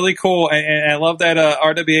really cool, and I love that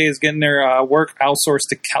RWA is getting their work outsourced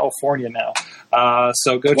to California now.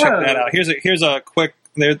 So go check that out. Here's a quick.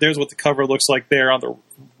 There's what the cover looks like there on the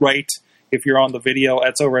right. If you're on the video,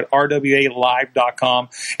 that's over at rwalive.com.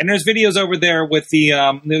 And there's videos over there with the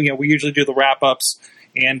we usually do the wrap ups,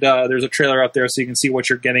 and there's a trailer up there so you can see what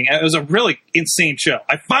you're getting. It was a really insane show.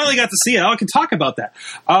 I finally got to see it. I can talk about that.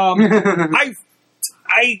 I'm going to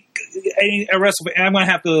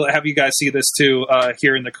have you guys see this too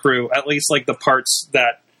here in the crew, at least like the parts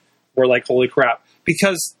that were like, holy crap.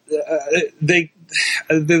 Because they're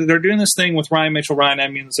doing this thing with Ryan Mitchell, Ryan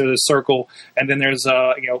Emmons, there's a circle, and then there's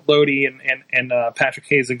Lodi and Patrick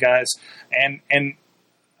Hayes and guys. And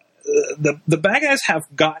the bad guys have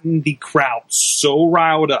gotten the crowd so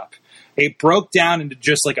riled up. It broke down into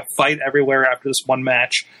just like a fight everywhere after this one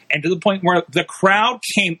match, and to the point where the crowd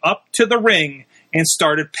came up to the ring and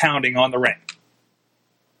started pounding on the ring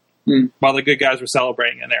while the good guys were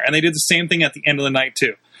celebrating in there. And they did the same thing at the end of the night,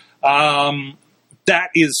 too. That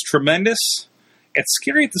is tremendous. It's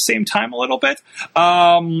scary at the same time a little bit.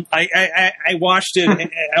 I watched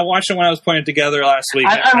it. I watched it when I was putting it together last week.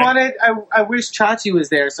 I wish Chachi was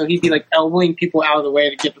there so he'd be like elbowing people out of the way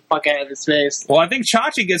to get the fuck out of his face. Well, I think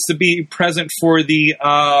Chachi gets to be present for the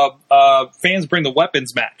Fans Bring the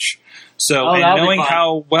Weapons match. So, and knowing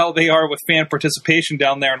how well they are with fan participation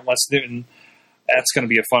down there in West Newton, that's going to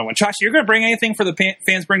be a fun one. Chachi, you're going to bring anything for the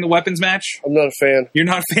Fans Bring the Weapons match? I'm not a fan. You're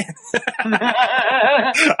not a fan?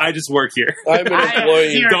 I just work here. I'm an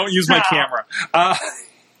employee. Don't use my camera.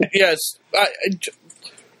 Yes.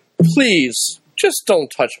 Please, just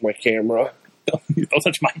don't touch my camera. Don't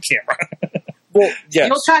touch my camera. Well, yes.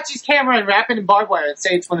 You'll Chachi's camera and wrap it in barbed wire and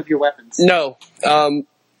say it's one of your weapons. No.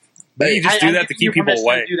 You just do that to keep people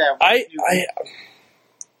away.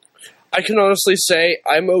 I can honestly say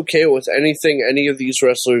I'm okay with anything any of these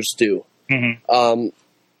wrestlers do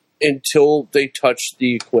until they touch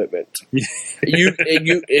the equipment.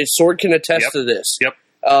 Sword can attest to this. Yep.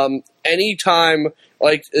 Anytime,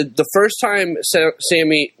 like the first time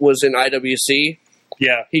Sammy was in IWC,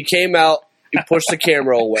 he came out. He pushed the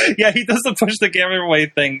camera away. Yeah, he does the push the camera away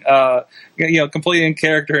thing, completely in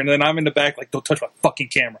character, and then I'm in the back like, don't touch my fucking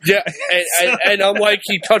camera. Yeah, and I'm like,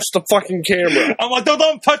 he touched the fucking camera. I'm like,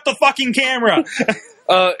 don't touch the fucking camera.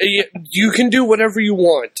 You can do whatever you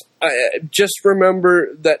want. Just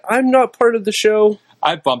remember that I'm not part of the show.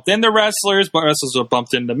 I bumped into wrestlers, but wrestlers have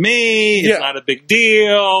bumped into me. It's not a big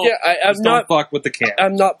deal. Yeah, I'm not. Don't fuck with the camera.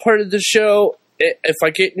 I'm not part of the show. If I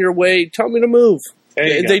get in your way, tell me to move.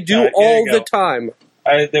 They do all the time.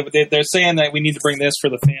 They're saying that we need to bring this for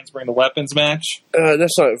the Fans Bring the Weapons match.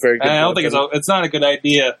 That's not a very good. I don't think it's not a good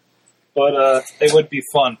idea, but it would be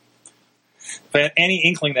fun. If I had any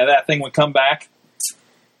inkling that thing would come back.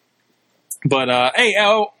 But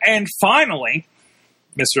and finally,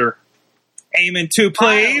 Mr. Amen 2,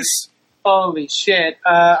 please. Holy shit!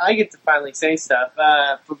 I get to finally say stuff.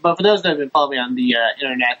 But for those that have been following me on the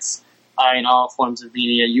internets. In all forms of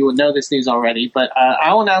media, you will know this news already, but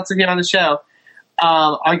I'll announce it here on the show.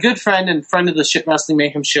 Our good friend and friend of the Shit Wrestling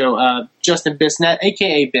Mayhem show, Justin Bissnet,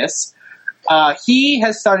 aka Biss, he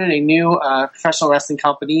has started a new professional wrestling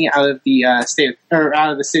company out of the out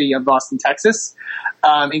of the city of Austin, Texas,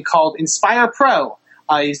 and called Inspire Pro.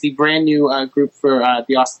 Is the brand new group for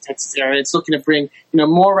the Austin, Texas area. It's looking to bring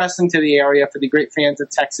more wrestling to the area for the great fans of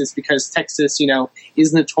Texas because Texas,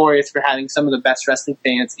 is notorious for having some of the best wrestling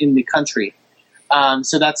fans in the country.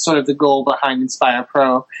 So that's sort of the goal behind Inspire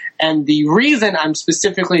Pro. And the reason I'm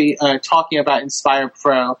specifically talking about Inspire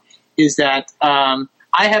Pro is that I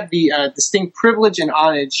have the distinct privilege and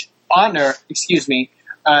honor,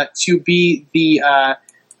 to be the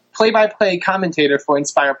play-by-play commentator for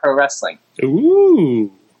Inspire Pro Wrestling.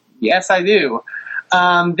 Ooh. Yes, I do.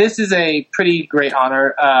 This is a pretty great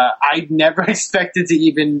honor. I never expected to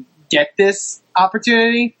even get this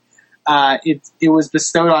opportunity. It was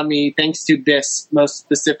bestowed on me thanks to Biss, most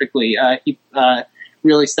specifically. He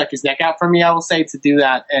really stuck his neck out for me, I will say, to do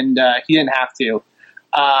that, and he didn't have to.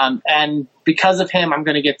 And because of him, I'm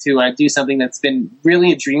going to get to do something that's been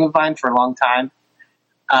really a dream of mine for a long time.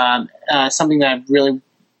 Something that I've really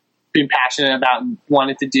been passionate about and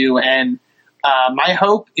wanted to do. And my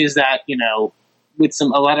hope is that, with a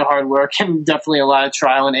lot of hard work and definitely a lot of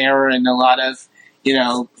trial and error and a lot of,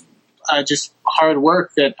 just hard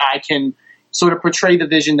work that I can sort of portray the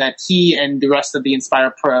vision that he and the rest of the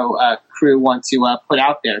Inspire Pro crew want to put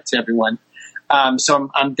out there to everyone. So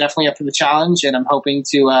I'm definitely up for the challenge, and I'm hoping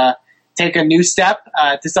to take a new step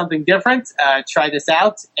to something different, try this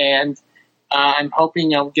out, and I'm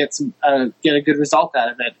hoping I'll get a good result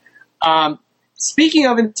out of it. Speaking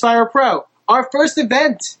of Inspire Pro, our first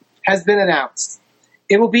event has been announced.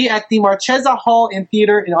 It will be at the Marchesa Hall and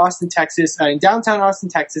Theater in Austin, Texas, in downtown Austin,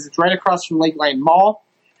 Texas. It's right across from Lakeline Mall.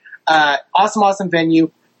 Awesome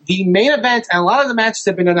venue. The main event, and a lot of the matches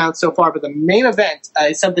have been announced so far, but the main event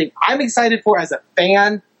is something I'm excited for as a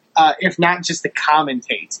fan, if not just to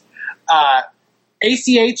commentate.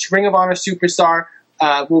 ACH, Ring of Honor Superstar,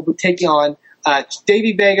 will be taking on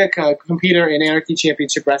Davey Vega, competitor in Anarchy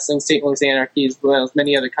Championship Wrestling, St. Louis Anarchy, as well as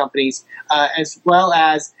many other companies, as well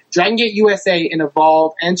as Dragon Gate USA and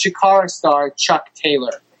Evolve, and Chikara star Chuck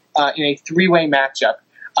Taylor in a three-way matchup.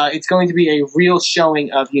 It's going to be a real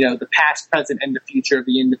showing of, the past, present, and the future of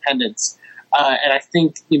the independents. And I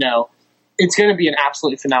think, it's going to be an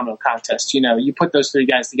absolutely phenomenal contest. You put those three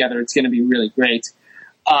guys together, it's going to be really great.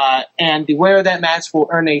 And the winner of that match will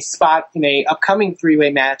earn a spot in a upcoming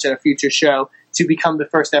three-way match at a future show to become the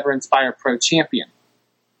first ever Inspire Pro champion.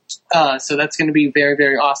 So that's going to be very,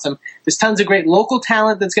 very awesome. There's tons of great local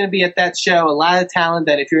talent that's going to be at that show, a lot of talent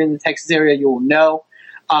that if you're in the Texas area, you will know.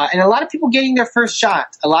 And a lot of people getting their first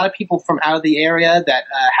shot. A lot of people from out of the area that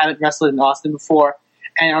haven't wrestled in Austin before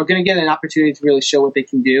and are going to get an opportunity to really show what they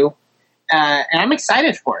can do. And I'm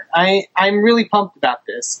excited for it. I'm really pumped about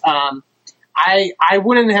this. I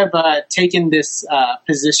wouldn't have taken this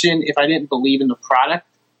position if I didn't believe in the product.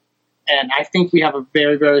 And I think we have a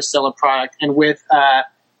very, very stellar product. And with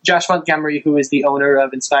Josh Montgomery, who is the owner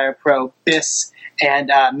of Inspire Pro, Biss, and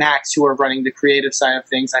Max, who are running the creative side of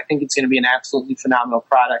things, I think it's going to be an absolutely phenomenal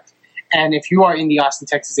product. And if you are in the Austin,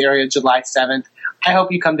 Texas area, July 7th, I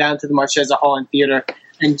hope you come down to the Marchesa Hall and Theater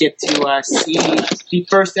and get to see the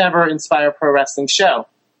first ever Inspire Pro Wrestling show.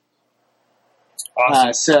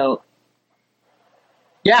 Awesome.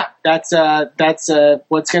 Yeah, that's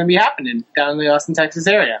what's going to be happening down in the Austin, Texas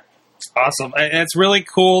area. Awesome. And it's really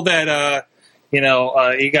cool that,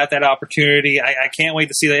 you got that opportunity. I can't wait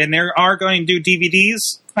to see that. And they are going to do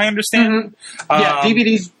DVDs, I understand. Mm-hmm. Yeah,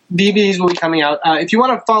 DVDs will be coming out. If you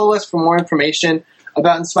want to follow us for more information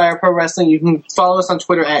about Inspire Pro Wrestling, you can follow us on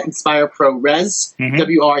Twitter at Inspire Pro Res,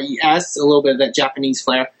 WRES, a little bit of that Japanese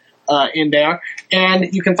flair in there.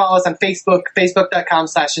 And you can follow us on Facebook,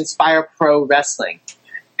 facebook.com/Inspire Pro Wrestling.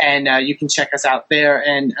 And you can check us out there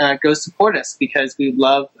and go support us because we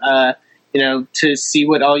love, to see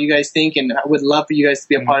what all you guys think, and I would love for you guys to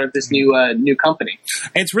be a part of this new company.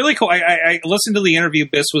 It's really cool. I listened to the interview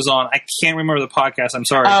Biss was on. I can't remember the podcast. I'm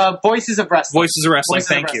sorry. Voices of Wrestling. Voices of Wrestling.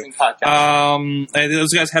 Thank you. And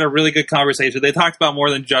those guys had a really good conversation. They talked about more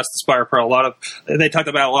than just Aspire Pro. They talked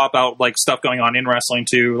about a lot about like stuff going on in wrestling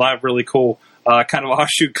too. A lot of really cool kind of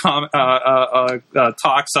offshoot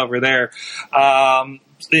talks over there.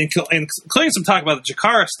 Including some talk about the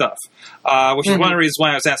Chikara stuff, which is one of the reasons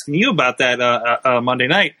why I was asking you about that Monday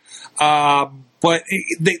night. But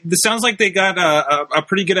it sounds like they got a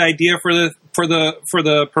pretty good idea for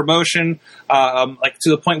the promotion, like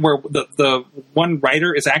to the point where the one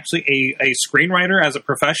writer is actually a screenwriter as a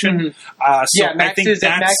profession. So Max I think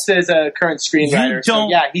Max is a current screenwriter.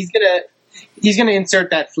 So he's gonna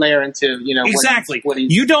insert that flair into exactly. what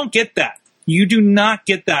he's, you don't get that. You do not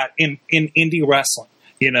get that in indie wrestling.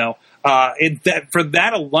 For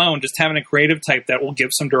that alone, just having a creative type that will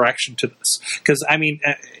give some direction to this. Because,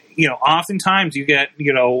 oftentimes you get,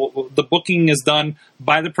 the booking is done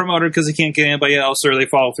by the promoter because they can't get anybody else or they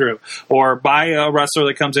follow through. Or by a wrestler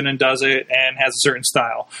that comes in and does it and has a certain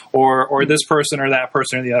style. Or this person or that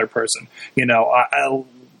person or the other person.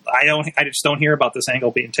 I just don't hear about this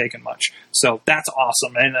angle being taken much. So that's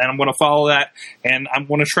awesome. And I'm going to follow that. And I'm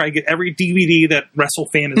going to try to get every DVD that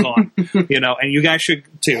WrestleFan is on, and you guys should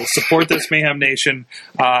too. Support this Mayhem Nation.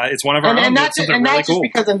 It's one of our own. And not really just cool.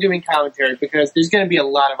 because I'm doing commentary, because there's going to be a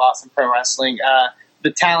lot of awesome pro wrestling.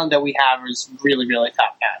 The talent that we have is really, really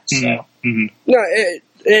top notch. So. No,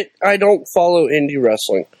 I don't follow indie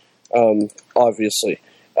wrestling, obviously.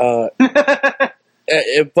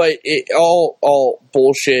 But all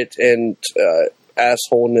bullshit and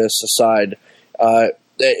assholeness aside,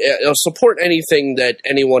 I'll support anything that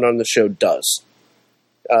anyone on the show does,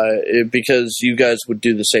 because you guys would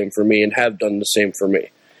do the same for me and have done the same for me.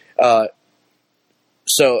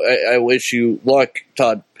 So I wish you luck,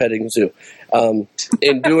 Todd Petting Zoo,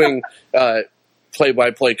 in doing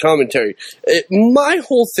play-by-play commentary. My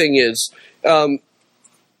whole thing is, I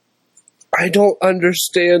don't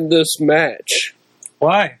understand this match.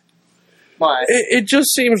 Why? Why? It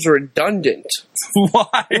just seems redundant.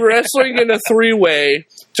 Why? Wrestling in a three-way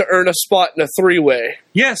to earn a spot in a three-way.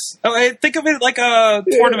 Yes. Think of it like a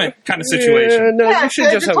tournament kind of situation. Yeah, no, Yeah, we should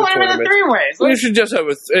it's just have a tournament of tournament. three ways. We should just have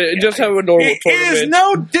a normal It tournament. is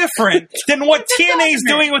no different than what TNA is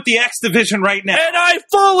doing with the X Division right now. And I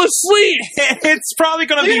fall asleep. It's probably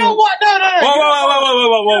going to be... You know what? No.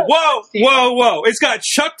 Whoa. It's got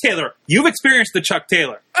Chuck Taylor. You've experienced the Chuck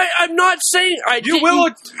Taylor. I'm not saying I will-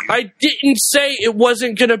 I didn't say it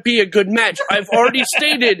wasn't going to be a good match. I've already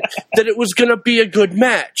stated that it was going to be a good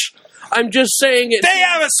match. I'm just saying it. They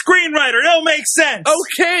have a screenwriter. It'll make sense.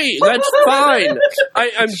 Okay, that's fine.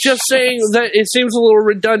 I'm just saying that it seems a little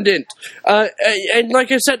redundant. And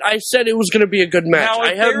like I said it was going to be a good match. Now,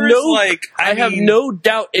 if I have there is, have no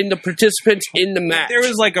doubt in the participants in the match. There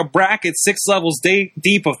is like a bracket 6 levels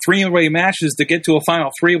deep of 3-way matches to get to a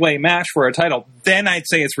final 3-way match for a title. Then I'd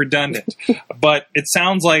say it's redundant. But it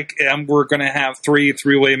sounds like we're going to have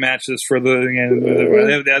 3-way matches for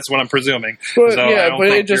the. That's what I'm presuming. But, so yeah, I don't but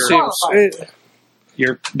it think just you're- seems.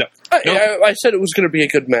 You're no. I said it was going to be a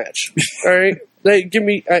good match. All right, give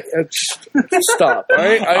me. Stop. All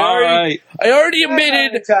right. I already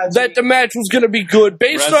admitted that the match was going to be good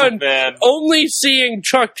based on only seeing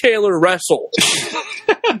Chuck Taylor wrestle.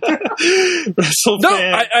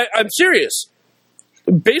 No, I'm serious.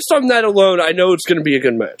 Based on that alone, I know it's going to be a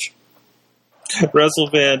good match.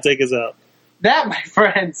 WrestleFan, take us out. That, my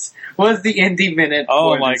friends, was the Indie Minute.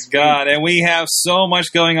 Oh for my this God! And we have so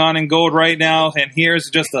much going on in gold right now. And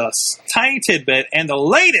here's just a tiny tidbit and the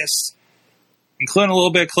latest, including a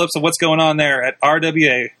little bit of clips of what's going on there at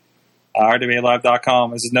RWA,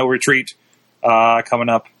 RWALive.com. This is No Retreat coming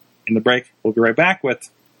up in the break. We'll be right back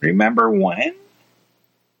with Remember When?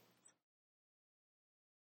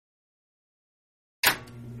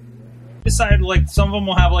 Decided like some of them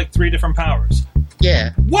will have like 3 different powers.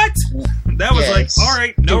 Yeah. What? That was Yes. like, all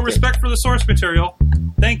right, no Stupid. respect for the source material.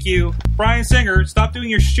 Thank you. Bryan Singer, stop doing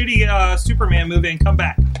your shitty Superman movie and come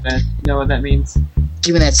back. You know what that means?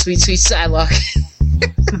 Give me that sweet, sweet Psylocke.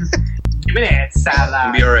 Give me that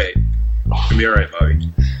salad. Be alright. It'll be alright,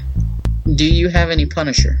 Bobby. Do you have any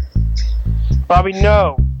Punisher? Bobby,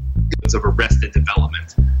 no. It's of Arrested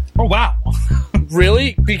Development. Oh, wow.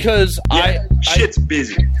 Really? Because Yeah, shit's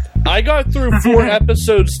busy. I got through 4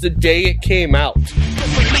 episodes the day it came out.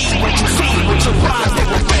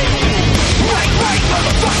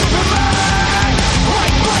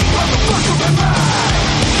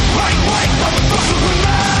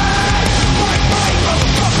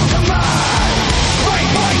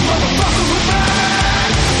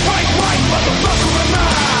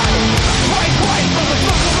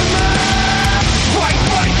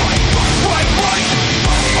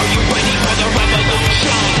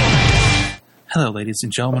 Hello, ladies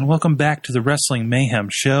and gentlemen. Welcome back to the Wrestling Mayhem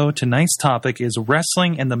Show. Tonight's topic is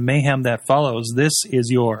wrestling and the mayhem that follows. This is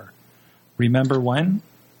your Remember When?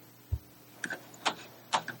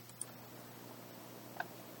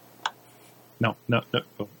 No. Oh,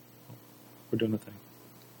 we're doing the thing.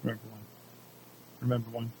 Remember When. Remember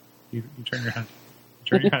When. You turn your head. You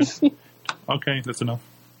turn your head. Okay, that's enough.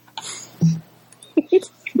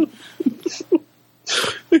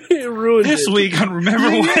 It ruined This it. week on Remember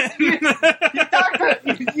When.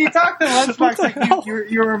 You talk to Lunchbox like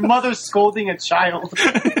your mother's scolding a child.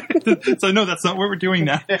 So no, that's not what we're doing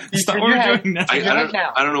now. That's not turn what your we're head. doing now.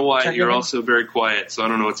 I don't know why Check your you're head. also very quiet, so I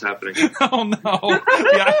don't know what's happening. Oh no,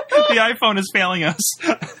 the iPhone is failing us.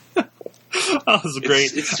 Oh, this is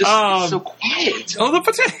great. It's just it's so quiet. Oh,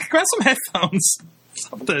 grab some headphones.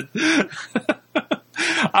 Something.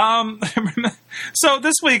 So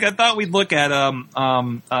this week I thought we'd look at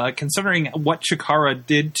considering what Chikara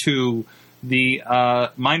did to the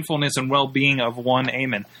mindfulness and well-being of one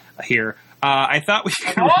Eamon here. I thought we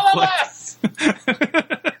could All of us! we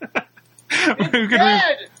could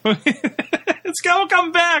Dead! it's gonna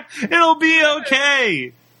come back. It'll be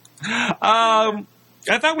okay. I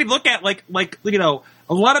thought we'd look at like you know,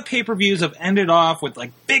 a lot of pay-per-views have ended off with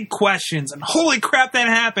like big questions and holy crap that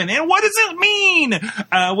happened and what does it mean?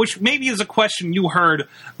 Which maybe is a question you heard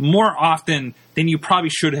more often than you probably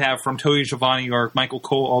should have from Tony Schiavone or Michael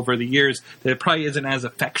Cole over the years. That it probably isn't as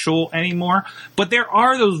effectual anymore. But there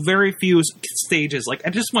are those very few stages. Like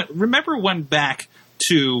remember when back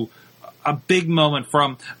to a big moment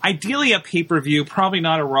from ideally a pay-per-view, probably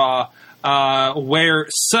not a Raw, where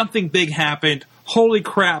something big happened. Holy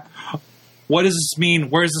crap. What does this mean?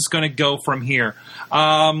 Where is this going to go from here?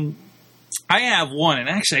 I I have one, and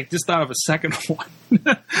actually I just thought of a second one.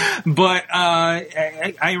 But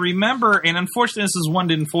I remember, and unfortunately this one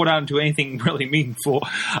didn't fold out into anything really meaningful,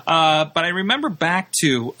 but I remember back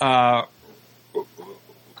in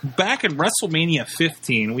WrestleMania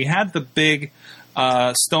 15, we had the big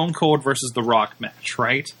Stone Cold versus The Rock match,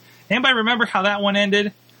 right? Anybody remember how that one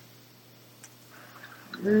ended?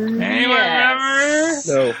 Anybody remember?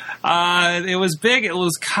 No. It was big. It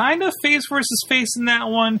was kind of face versus face in that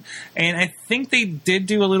one, and I think they did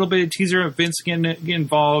do a little bit of teaser of Vince getting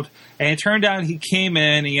involved. And it turned out he came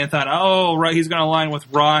in, and you thought, "Oh, right, he's going to align with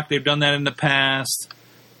Rock. They've done that in the past."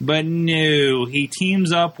 But no, he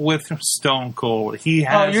teams up with Stone Cold. He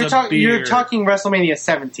has a beard. You're talking WrestleMania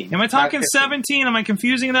 17. Am I talking 17? Am I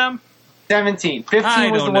confusing them? 17.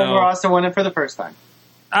 15 was the one where Austin won it for the first time.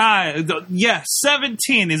 Yes,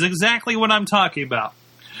 17 is exactly what I'm talking about.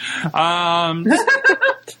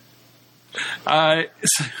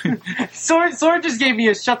 Sword just gave me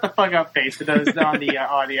a shut the fuck up face for those on the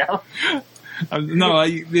audio. No,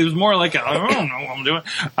 it was more like I don't know what I'm doing.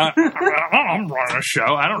 I'm running a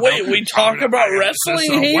show. I don't know. Wait, we talk about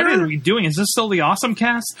wrestling here? What are we doing? Is this still the Awesome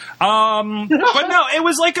Cast? But no, it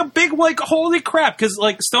was like a big, like, holy crap, because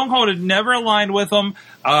like Stone Cold had never aligned with him.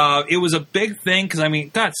 It was a big thing because, I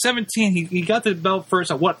mean, God, 17, he got the belt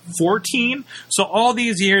first at, 14? So all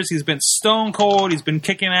these years he's been Stone Cold, he's been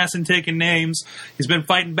kicking ass and taking names, he's been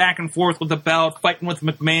fighting back and forth with the belt, fighting with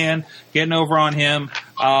McMahon, getting over on him,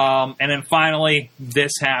 and then finally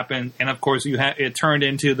this happened, and of course it turned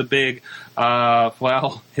into the big,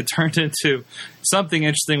 it turned into something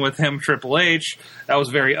interesting with him, Triple H. That was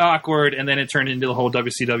very awkward, and then it turned into the whole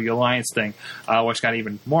WCW Alliance thing, which got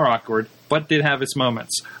even more awkward, but did have its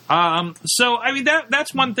moments. So, I mean,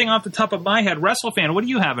 that's one thing off the top of my head. WrestleFan, what do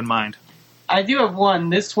you have in mind? I do have one.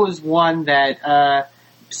 This was one that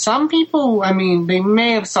some people, I mean, they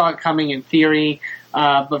may have saw it coming in theory,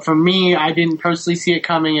 but for me, I didn't personally see it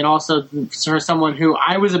coming, and also for someone who,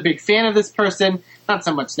 I was a big fan of this person, not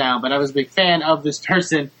so much now, but I was a big fan of this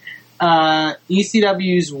person,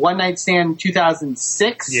 ECW's One Night Stand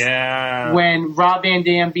 2006, when Rob Van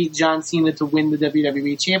Dam beat John Cena to win the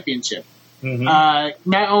WWE Championship. Mm-hmm.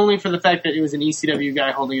 Not only for the fact that it was an ECW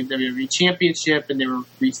guy holding a WWE Championship and they were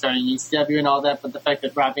restarting ECW and all that, but the fact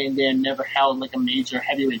that Rob Van Dam never held like a major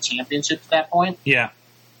heavyweight championship at that point. Yeah.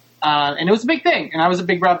 And it was a big thing, and I was a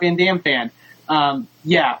big Rob Van Dam fan.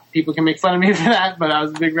 People can make fun of me for that, but I was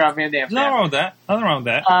a big Rob Van Dam fan. Nothing wrong with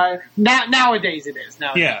that. Nowadays it is.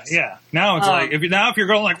 Nowadays. Yeah. Now it's like, if you're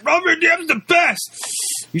going like, Rob Van Dam's the best,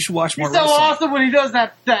 you should watch more wrestling. He's so awesome when he does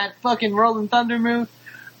that fucking Rolling Thunder move.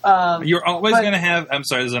 You're always going to have, I'm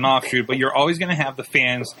sorry, this is an offshoot, but you're always going to have the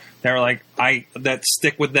fans that are like, that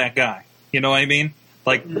stick with that guy. You know what I mean?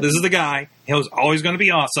 Like, this is the guy, he's always going to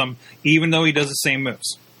be awesome, even though he does the same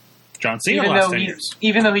moves. John Cena last 10 years.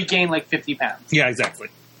 Even though he gained like 50 pounds. Yeah, exactly.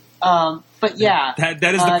 But yeah.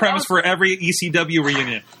 That is the premise for every ECW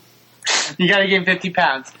reunion. You got to gain 50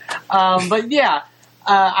 pounds. But yeah,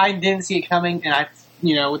 I didn't see it coming, and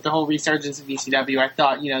with the whole resurgence of ECW, I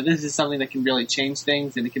thought, this is something that can really change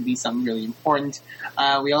things, and it could be something really important.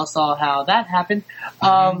 We all saw how that happened.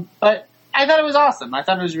 But I thought it was awesome. I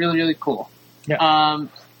thought it was really, really cool. Yeah.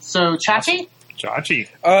 So, Chachi? Chachi.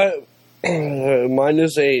 Mine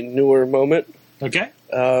is a newer moment. Okay.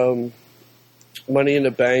 Money in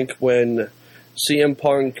the Bank when CM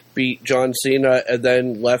Punk beat John Cena and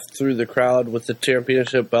then left through the crowd with the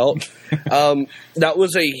championship belt. That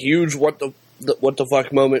was a huge what the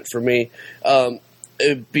fuck moment for me,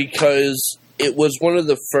 because it was one of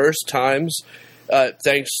the first times,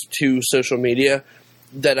 thanks to social media,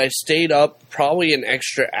 that I stayed up probably an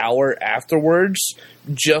extra hour afterwards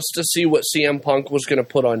just to see what CM Punk was going to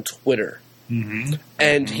put on Twitter. Mm-hmm.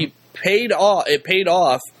 And it paid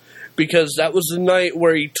off because that was the night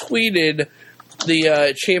where he tweeted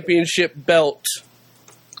the championship belt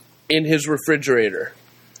in his refrigerator.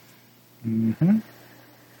 Mm-hmm.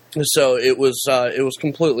 So it was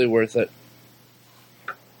completely worth it.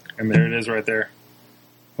 And there it is right there.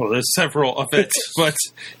 Well, there's several of it, but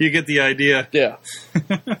you get the idea. Yeah.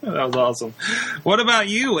 That was awesome. What about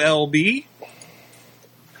you, LB?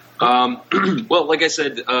 Well, like I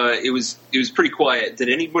said, it was pretty quiet. Did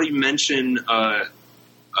anybody mention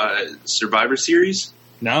Survivor Series?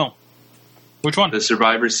 No. Which one? The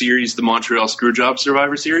Survivor Series, the Montreal Screwjob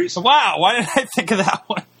Survivor Series. Wow, why did I think of that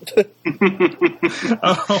one?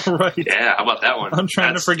 Oh, right. Yeah, how about that one? I'm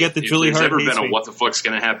trying to forget that Julie Hart hates me. There's never been me. a what the fuck's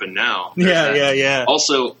going to happen now. Yeah.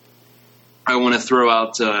 Also, I want to throw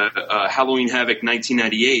out Halloween Havoc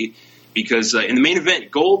 1998 because in the main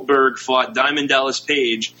event, Goldberg fought Diamond Dallas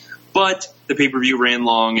Page, but the pay-per-view ran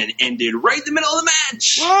long and ended right in the middle of the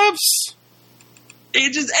match. Whoops!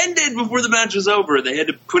 It just ended before the match was over. They had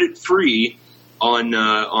to put it free on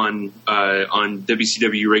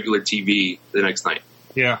WCW regular TV the next night.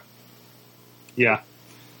 Yeah.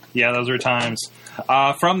 Those were times.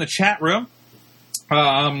 From the chat room,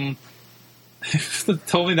 told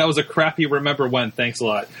me that was a crappy remember when. Thanks a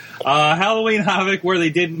lot. Halloween Havoc, where they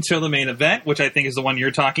didn't show the main event, which I think is the one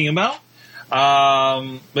you're talking about.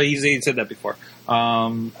 But he said that before.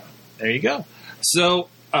 There you go. So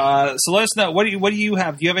let us know. What do you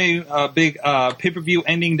have? Do you have a big pay-per-view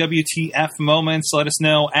ending WTF moments? Let us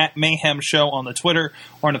know at Mayhem Show on the Twitter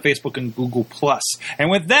or on the Facebook and Google+. And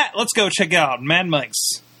with that, let's go check out Mad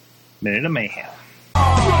Mike's Minute of Mayhem.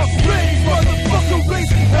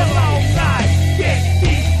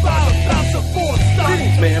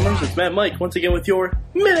 Greetings, Mayhemers. It's Matt Mike once again with your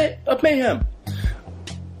Minute of Mayhem.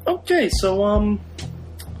 Okay, so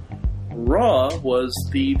Raw was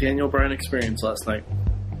the Daniel Bryan experience last night,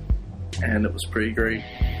 and it was pretty great.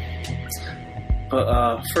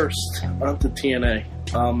 But first, on to TNA.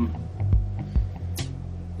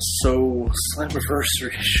 So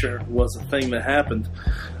Slammiversary sure was a thing that happened.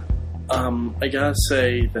 I gotta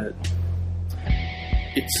say that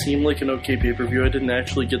it seemed like an okay pay-per-view. I didn't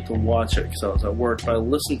actually get to watch it because I was at work, but I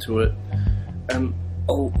listened to it, and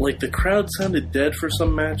like the crowd sounded dead for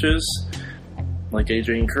some matches, like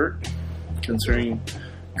AJ and Kurt, considering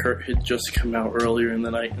Kurt had just come out earlier in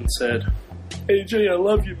the night and said, AJ, I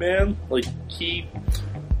love you, man. Like, he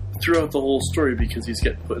threw out the whole story because he's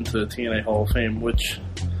getting put into the TNA Hall of Fame, which,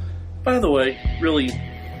 by the way, really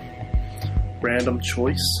random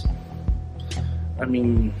choice. I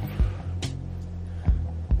mean,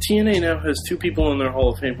 TNA now has 2 people in their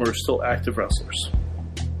Hall of Fame who are still active wrestlers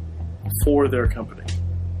for their company.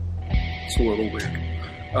 It's a little weird.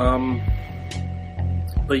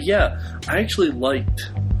 But yeah, I actually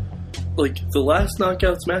liked, like, the last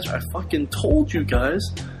Knockouts match. I fucking told you guys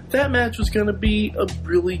that match was going to be a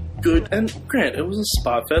really good, and granted, it was a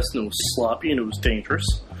spot fest, and it was sloppy, and it was dangerous,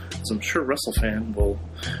 as I'm sure WrestleFan will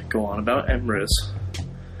go on about, and Riz.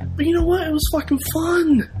 But you know what? It was fucking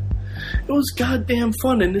fun! It was goddamn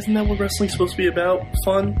fun, and isn't that what wrestling's supposed to be about?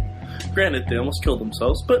 Fun? Granted, they almost killed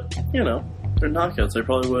themselves, but, you know, they're knockouts. They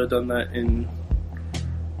probably would have done that in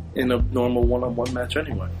a normal one-on-one match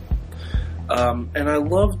anyway. And I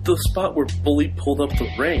loved the spot where Bully pulled up the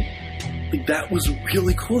ring. Like, that was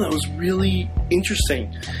really cool. That was really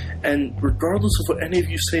interesting. And regardless of what any of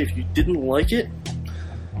you say, if you didn't like it,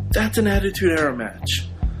 that's an Attitude Era match.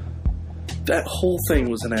 That whole thing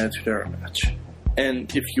was an Attitude Era match.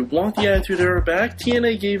 And if you want the Attitude Era back,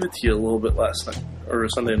 TNA gave it to you a little bit last night, or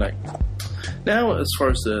Sunday night. Now, as far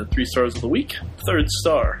as the 3 stars of the week, 3rd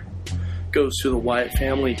star goes to the Wyatt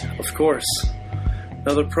family, of course.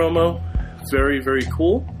 Another promo, very, very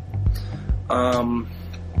cool.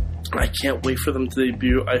 I can't wait for them to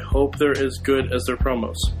debut. I hope they're as good as their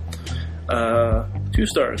promos. 2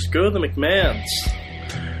 stars, go to the McMahons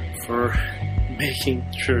for making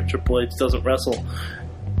sure Triple H doesn't wrestle,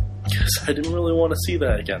 because I didn't really want to see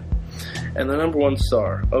that again. And the number 1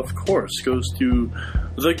 star, of course, goes to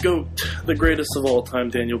the GOAT, the greatest of all time,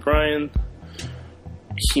 Daniel Bryan.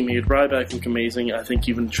 He made Ryback look amazing. I think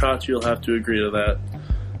even Chachi will have to agree to that.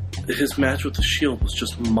 His match with the Shield was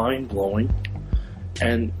just mind-blowing.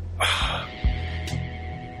 And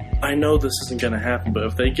I know this isn't going to happen, but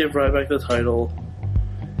if they give Ryback the title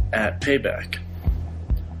at Payback,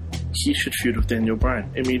 he should feud with Daniel Bryan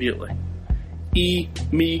immediately.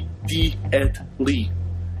 Immediately.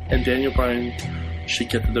 And Daniel Bryan should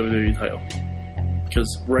get the WWE title.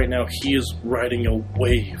 Because right now he is riding a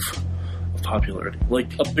wave of popularity.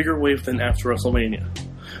 Like a bigger wave than after WrestleMania.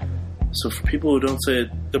 So for people who don't say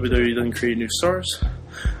WWE doesn't create new stars,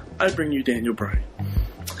 I bring you Daniel Bryan.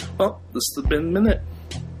 Well, this has been a minute.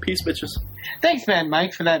 Peace, bitches. Thanks, man,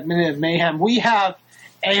 Mike, for that Minute of Mayhem. We have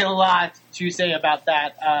a lot to say about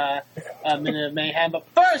that Minute of Mayhem. But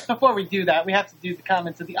first, before we do that, we have to do the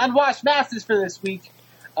comments of the Unwashed Masses for this week.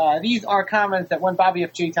 These are comments that one Bobby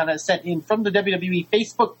F. J-Town has sent in from the WWE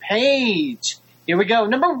Facebook page. Here we go.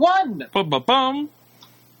 Number 1. Bum.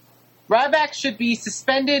 Ryback should be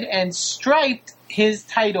suspended and striped his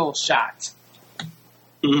title shot.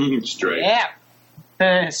 Straight.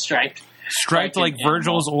 Yeah. Striped. Striped like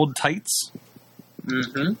Virgil's old tights?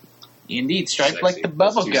 Mm-hmm. Indeed, striped Sexy. like the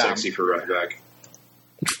bubble Too gum. sexy for Ryback.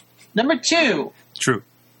 Number 2. True.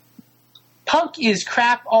 Punk is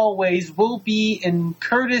crap always, will be, and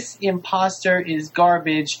Curtis Imposter is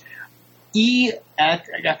garbage. I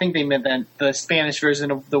think they meant that the Spanish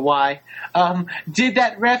version of the Y. Did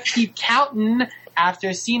that ref keep counting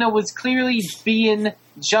after Cena was clearly being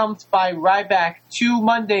jumped by Ryback 2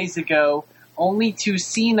 Mondays ago, only to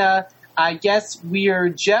Cena I guess we're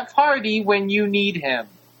Jeff Hardy when you need him.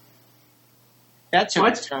 That took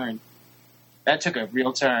a turn. That took a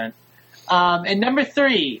real turn. And number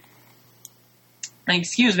 3.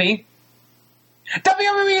 Excuse me.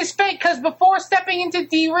 WWE is fake because before stepping into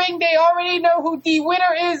D-Ring, they already know who the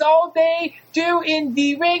winner is. All they do in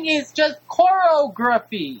D-Ring is just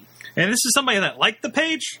choreography. And this is somebody that liked the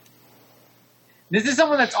page? This is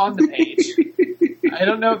someone that's on the page. I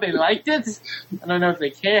don't know if they liked it. I don't know if they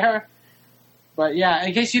care. But yeah,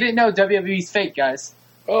 in case you didn't know, WWE's fake, guys.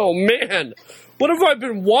 Oh, man. What have I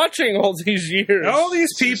been watching all these years? All these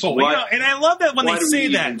people. You know, and I love that when they say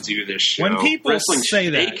that. Do this show? When people Wrestling's say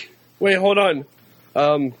that. fake? Wait, hold on.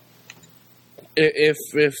 If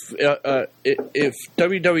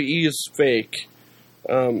WWE is fake,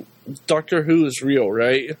 Doctor Who is real,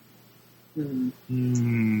 right? Now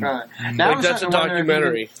Like I'm that's a starting to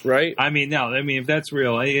wonder if documentary, right? I mean, no. I mean, if that's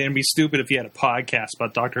real, it'd be stupid if you had a podcast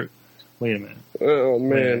about Doctor. Wait a minute. Oh Wait a man.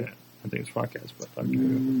 minute. I think it's a podcast about Doctor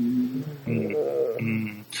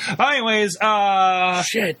Who. Anyways,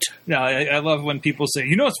 Shit. no, I love when people say,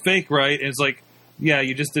 "You know, it's fake, right?" And it's like, yeah,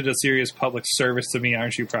 you just did a serious public service to me.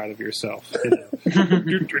 Aren't you proud of yourself? Yeah.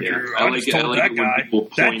 I like it when people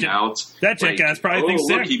point out that jackass probably oh, thinks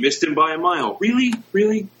look, sick. he missed him by a mile. Really?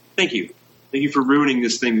 Really? Thank you. Thank you for ruining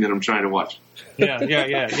this thing that I'm trying to watch. Yeah.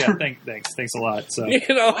 Thanks a lot. So You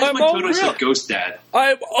know, Why is I'm my Toto only. said Ghost Dad?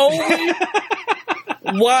 I'm only.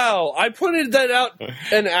 Wow, I put that out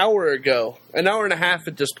an hour ago, an hour and a half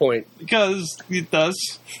at this point. because it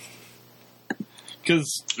does.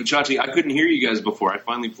 Because Chachi, I couldn't hear you guys before. I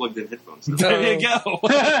finally plugged in headphones. there you go.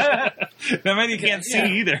 That man you can't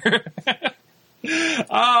see either.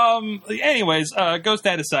 Anyways, Ghost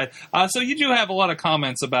Dad aside, so you do have a lot of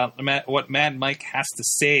comments about what Mad Mike has to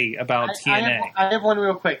say about TNA. I have one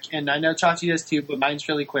real quick, and I know Chachi does too, but mine's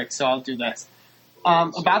really quick, so I'll do this.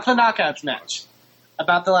 About the Knockouts match.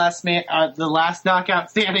 About the last Knockout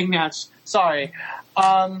standing match. Sorry.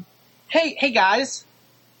 Hey guys.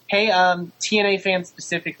 Hey, TNA fans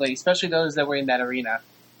specifically, especially those that were in that arena.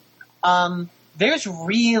 There's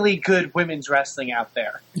really good women's wrestling out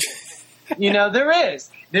there. You know, there is.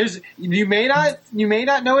 You may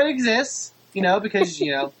not know it exists, you know, because,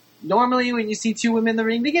 you know, normally when you see two women in the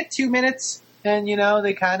ring, they get 2 minutes and, you know,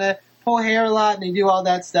 they kind of pull hair a lot and they do all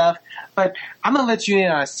that stuff. But I'm going to let you in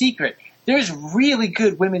on a secret. There's really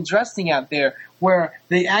good women's wrestling out there where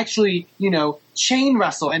they actually, you know, chain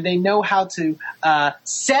wrestle and they know how to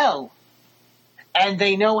sell and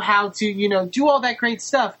they know how to, you know, do all that great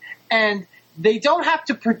stuff. And they don't have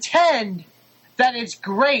to pretend that it's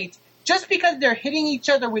great just because they're hitting each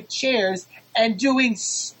other with chairs and doing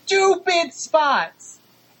stupid spots.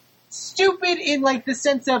 Stupid in like the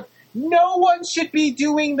sense of no one should be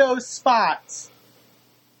doing those spots.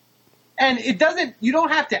 And you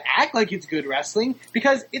don't have to act like it's good wrestling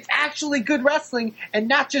because it's actually good wrestling and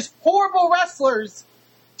not just horrible wrestlers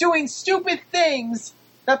doing stupid things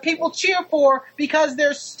that people cheer for because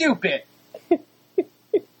they're stupid.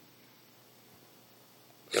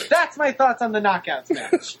 That's my thoughts on the Knockouts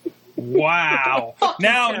match. Wow. Fucking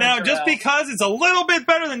now, Terrence just Terrell. because it's a little bit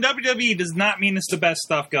better than WWE does not mean it's the best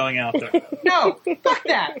stuff going out there. No, fuck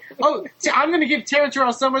that. Oh, I'm going to give Tara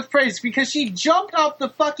Terrell so much praise because she jumped off the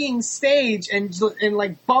fucking stage and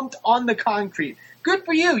like bumped on the concrete. Good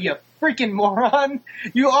for you, you freaking moron.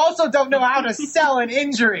 You also don't know how to sell an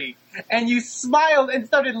injury. And you smiled and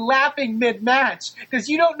started laughing mid-match because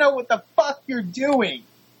you don't know what the fuck you're doing.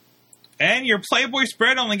 And your Playboy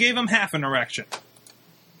spread only gave him half an erection.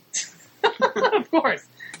 Of course.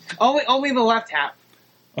 Only the left half.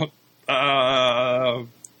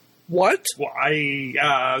 What?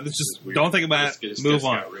 Well, just don't think about it. This Move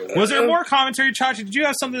got on. real Was there more commentary, Chachi? Did you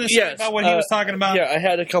have something to say Yes, about what he was talking about? Yeah, I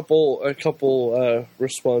had a couple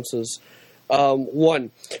responses.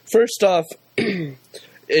 One, first off,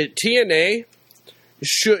 TNA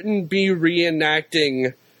shouldn't be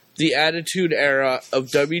reenacting the Attitude Era of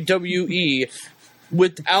WWE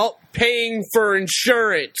without paying for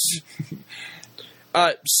insurance.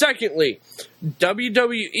 Secondly, TNA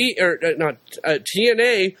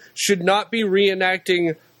should not be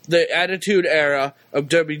reenacting the Attitude Era of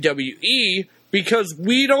WWE because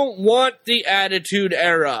we don't want the Attitude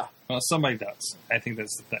Era. Well, somebody does. I think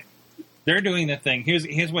that's the thing. They're doing the thing.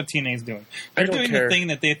 Here's what TNA is doing. I They're don't doing care. the thing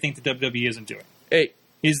that they think the WWE isn't doing. Hey,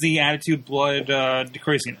 Is the attitude, blood,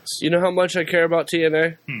 craziness. you know how much I care about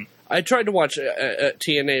TNA? I tried to watch a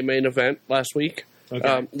TNA main event last week,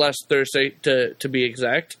 Okay. last Thursday to be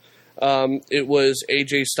exact. It was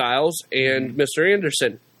AJ Styles and Mr.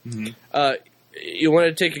 Anderson. You want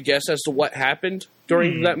to take a guess as to what happened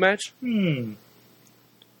during that match?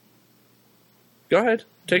 Go ahead.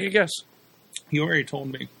 Take a guess. You already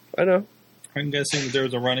told me. I know. I'm guessing that there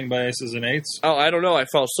was a running by aces and eights. Oh, I don't know. I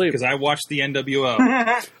fell asleep. Because I watched the NWO.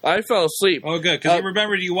 I fell asleep. Oh, good. Because you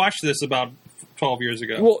remembered you watched this about 12 years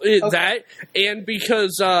ago. Well, that, and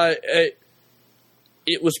because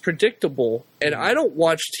it was predictable, and I don't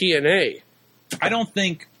watch TNA. I don't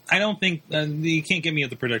think you can't get me at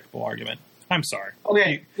the predictable argument. I'm sorry.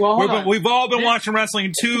 Okay, well, hold on. We've all been watching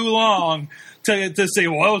wrestling too long to say,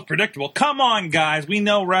 well, it was predictable. Come on, guys. We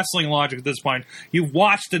know wrestling logic at this point. You've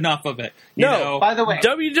watched enough of it. You know? By the way,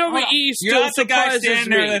 WWE You're still not the guy surprises standing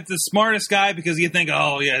me. there that's the smartest guy because you think,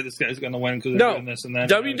 oh, yeah, this guy's going to win because they're No, doing this and that.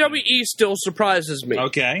 WWE still surprises me.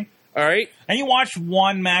 Okay. All right? And you watched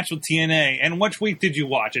one match with TNA. And which week did you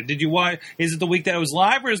watch it? Did you watch? Is it the week that it was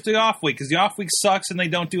live, or is it the off week? Because the off week sucks, and they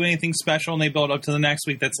don't do anything special, and they build up to the next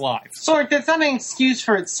week that's live. Sorg, that's not an excuse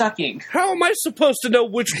for it sucking. How am I supposed to know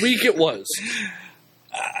which week it was?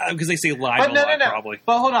 Because they say live But a no, lot, no, no. probably.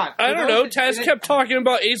 But hold on. I don't know. For those Taz that- kept talking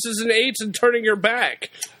about aces and eights and turning her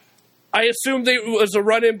back. I assumed it was a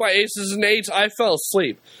run-in by aces and eights. I fell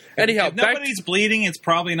asleep. Anyhow, If nobody's bleeding, it's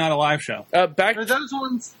probably not a live show. back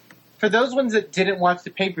For those ones that didn't watch the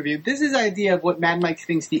pay-per-view, this is the idea of what Mad Mike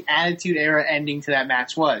thinks the Attitude Era ending to that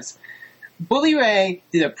match was. Bully Ray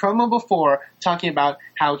did a promo before talking about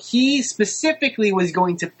how he specifically was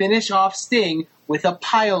going to finish off Sting with a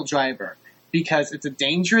pile driver because it's a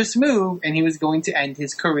dangerous move and he was going to end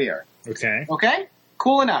his career. Okay. Okay?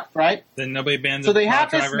 Cool enough, right? Then nobody banned So the they have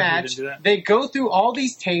pile this driver who match. didn't do that? They go through all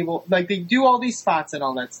these tables, like they do all these spots and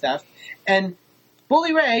all that stuff. And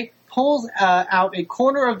Bully Ray pulls out a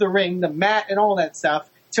corner of the ring, the mat and all that stuff,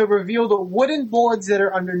 to reveal the wooden boards that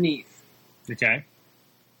are underneath. Okay.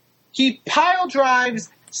 He pile drives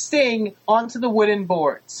Sting onto the wooden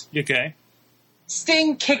boards. Okay.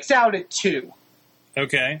 Sting kicks out at 2.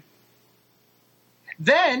 Okay.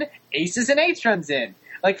 Then Aces and Eights runs in.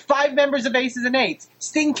 Like 5 members of Aces and Eights.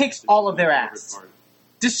 Sting kicks all of their ass.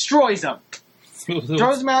 Destroys them.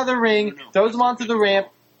 Throws them out of the ring. Throws them onto the ramp.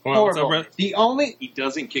 Well, what's up, Horrible. Brett? The only... He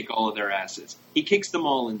doesn't kick all of their asses. He kicks them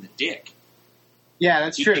all in the dick. Yeah,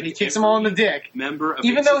 that's He true. kicked He kicks them all in the every dick. Member of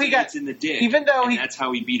Even though Aces he and got- Eights in the dick. even though and he- that's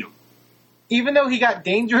how he beat him. Even though he got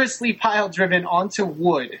dangerously pile driven onto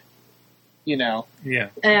wood. You know. Yeah.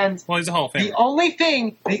 And Well, he's a Hall of the Famer.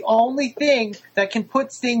 only thing that can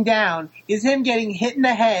put Sting down is him getting hit in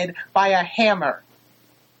the head by a hammer.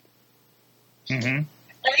 Mm-hmm.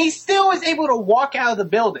 And he still was able to walk out of the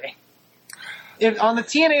building. If on the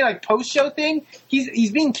TNA like post show thing,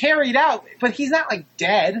 he's being carried out, but he's not like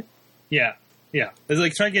dead. Yeah. Yeah. It's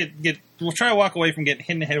like we'll try to walk away from getting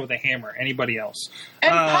hit in the head with a hammer. Anybody else?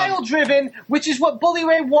 And pile driven, which is what Bully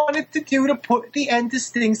Ray wanted to do to put the end to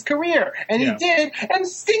Sting's career. And Yeah. he did, and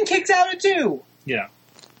Sting kicks out at 2. Yeah.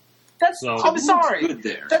 That's So- I'm sorry. Good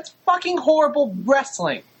there. That's fucking horrible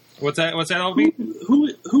wrestling. What's that? What's that, LB?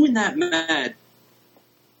 Who in that mad?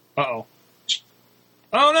 Uh-oh.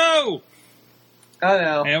 Oh, no! I don't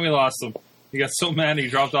know. And we lost him. He got so mad he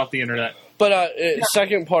dropped off the internet. But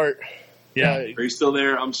second part. Yeah. Are you still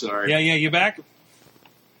there? I'm sorry. Yeah, you back?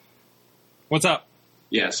 What's up?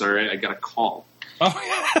 Yeah, sorry. I got a call.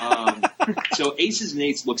 Oh, So Aces and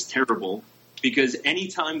Eights looks terrible because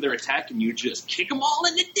anytime they're attacking you, just kick them all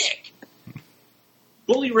in the dick.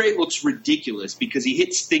 Bully Ray looks ridiculous because he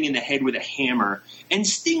hit Sting in the head with a hammer, and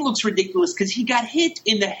Sting looks ridiculous because he got hit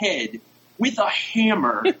in the head with a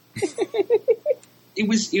hammer. It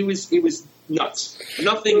was nuts.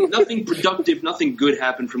 Nothing productive, nothing good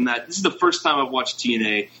happened from that. This is the first time I've watched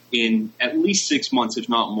TNA in at least 6 months, if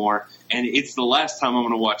not more, and it's the last time I'm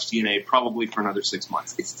going to watch TNA probably for another 6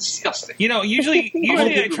 months. It's disgusting. you know, usually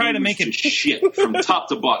I try to make it. Just shit from top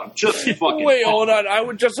to bottom. Just fucking. Wait, hold on. I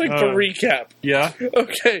would just like to recap. Yeah.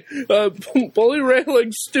 Okay, Bully Ray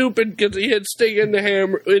looks stupid because he hit Sting in the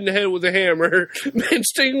head with a hammer. And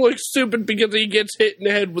Sting looks stupid because he gets hit in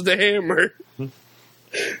the head with a hammer.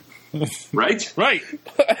 Right? Right.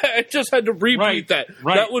 I just had to repeat Right, that.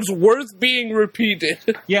 right. That was worth being repeated.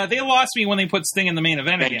 Yeah, they lost me when they put Sting in the main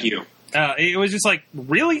event Thank again. you. It was just like,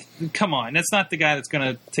 really? Come on. That's not the guy that's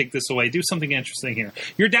going to take this away. Do something interesting here.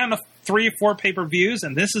 You're down to 3 or 4 pay-per-views,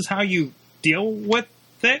 and this is how you deal with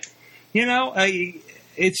it? You know?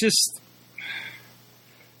 It's just...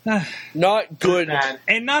 Not good. Man.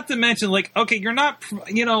 And not to mention, like, okay, you're not,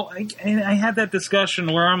 you know, I had that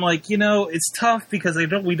discussion where I'm like, you know, it's tough because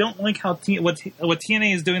we don't like how what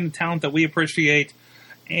TNA is doing, the talent that we appreciate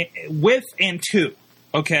with and to,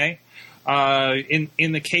 okay?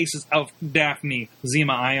 In the cases of Daphne,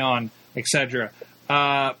 Zima, Ion, etc.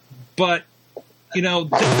 But, you know,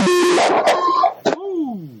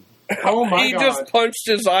 Oh my He god. just punched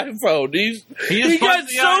his iPhone. He just got punched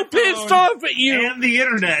the so iPhone pissed off at you. and the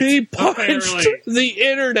internet. He punched apparently. the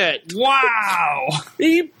internet. Wow.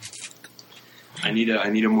 I need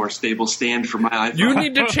a more stable stand for my iPhone. You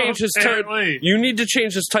need to change his title. Apparently. You need to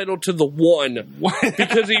change his title to The One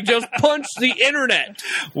because he just punched the internet.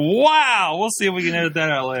 Wow. We'll see if we can edit that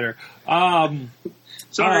out later.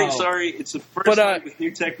 Sorry. It's the first But, time with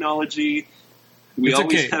new technology. We It's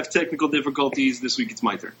always okay. have technical difficulties. This week it's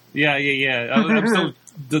my turn. Yeah. I'm still,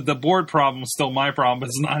 the board problem is still my problem.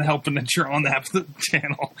 It's not helping that you're on that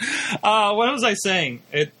channel. What was I saying?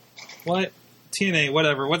 What? TNA,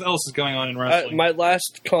 whatever. What else is going on in wrestling? My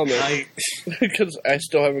last comment, because I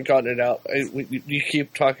still haven't gotten it out. You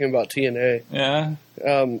keep talking about TNA. Yeah?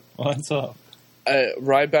 Um, What's up?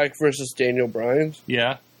 Ryback versus Daniel Bryan.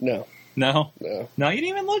 Yeah? No. No, you didn't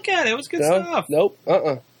even look at it. It was good No. stuff. Nope.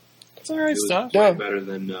 It's all right It was stuff. way No. better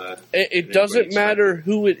than. It doesn't matter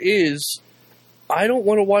who it is. I don't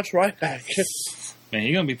want to watch Ryback. Man,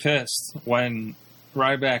 you're going to be pissed when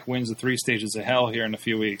Ryback wins the 3 stages of hell here in a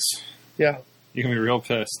few weeks. Yeah. You're going to be real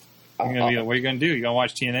pissed. You're gonna be like, what are you going to do? You going to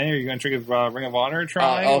watch TNA or are you going to give Ring of Honor a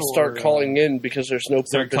try? I'll start Or, calling in because there's no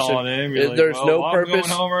Start purpose. calling in. Be like, There's well, no I'm purpose. going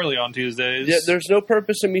home early on Tuesdays. Yeah, there's no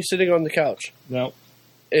purpose in me sitting on the couch. No.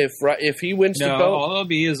 If he wins the No, belt, all it'll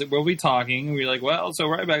be is that we'll be talking, and we're like, well, so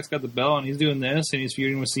Ryback's got the belt, and he's doing this, and he's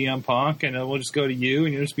feuding with CM Punk, and then we'll just go to you,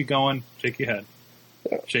 and you'll just be going, shake your head.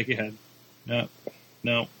 Shake your head.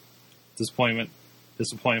 No. Disappointment.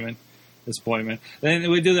 Then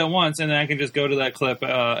we do that once, and then I can just go to that clip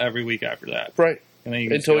every week after that. right? And then you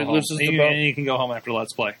can Until just go he home. loses the And belt. you can go home after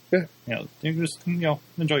Let's Play. Yeah. You can just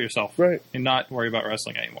enjoy yourself. Right. And not worry about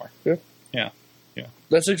wrestling anymore. Yeah. Yeah.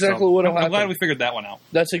 That's exactly So, what'll I'm happen. glad we figured that one out.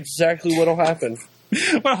 That's exactly what'll happen.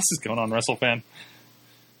 What else is going on, WrestleFan?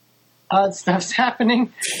 Stuff's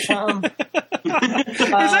happening. Has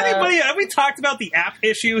anybody? Have we talked about the app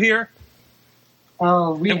issue here?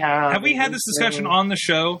 Oh, we have. Have we had this discussion on the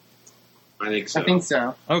show? I think so. I think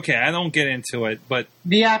so. Okay, I don't get into it, but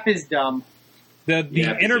The app is dumb. the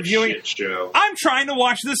Yeah, it's a interviewing. shit show. I'm trying to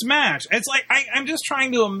watch this match. It's like I'm just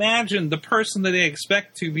trying to imagine the person that they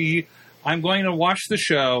expect to be. I'm going to watch the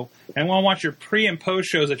show, and I want to watch your pre and post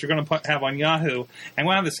shows that you're going to have on Yahoo, and I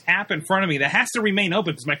want to have this app in front of me that has to remain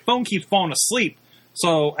open because my phone keeps falling asleep.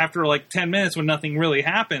 So after like 10 minutes when nothing really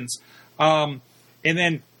happens, and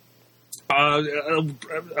then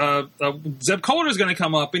Zeb Colter is going to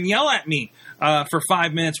come up and yell at me for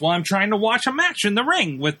 5 minutes while I'm trying to watch a match in the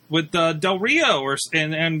ring with Del Rio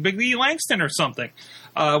and Big E Langston or something.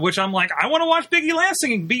 Which I'm like, I want to watch Big E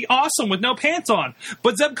Langston and be awesome with no pants on.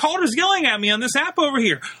 But Zeb Colter's yelling at me on this app over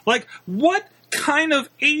here. Like, what kind of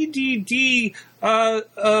ADD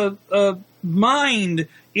mind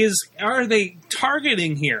are they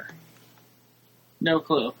targeting here? No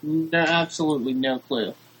clue. No, absolutely no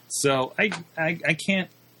clue. So I can't.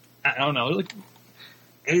 I don't know. Like,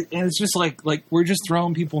 and it's just like we're just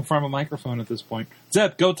throwing people in front of a microphone at this point.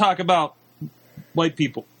 Zeb, go talk about white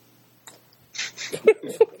people.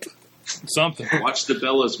 Something. Watch the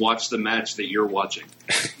Bellas watch the match that you're watching.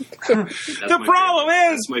 The problem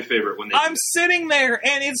is, that's my favorite when they I'm sitting there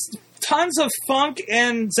and it's tons of Funk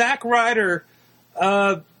and Zack Ryder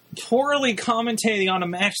poorly commentating on a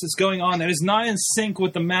match that's going on that is not in sync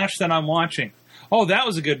with the match that I'm watching. Oh, that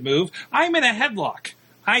was a good move. I'm in a headlock.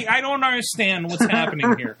 I don't understand what's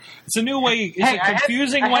happening here. It's a new way. It's a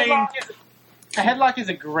confusing way. A headlock is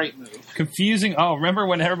a great move. Confusing. Oh, remember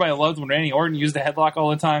when everybody loved when Randy Orton used the headlock all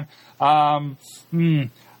the time? That's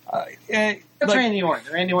Randy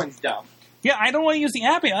Orton. Randy Orton's dumb. Yeah, I don't want to use the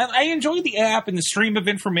app. I enjoy the app and the stream of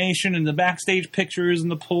information and the backstage pictures and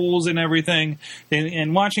the polls and everything,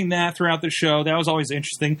 and watching that throughout the show. That was always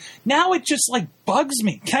interesting. Now it just like bugs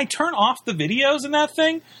me. Can I turn off the videos in that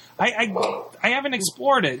thing? I haven't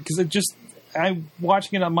explored it because I'm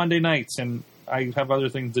watching it on Monday nights and I have other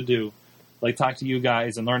things to do, like talk to you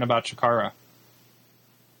guys and learn about Chikara.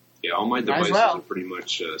 Yeah, all my Might as devices well. are pretty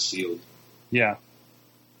much sealed. Yeah.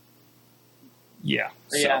 Yeah.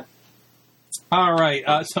 All right,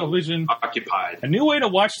 television. Occupied. A new way to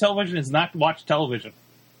watch television is not to watch television.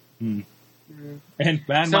 And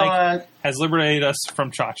Mad So, Mike has liberated us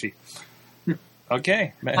from Chachi.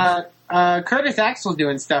 Okay. Curtis Axel's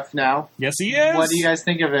doing stuff now. Yes, he is. What do you guys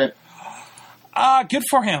think of it? Good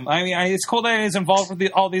for him. I mean, it's cool that he's involved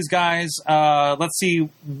with all these guys. Let's see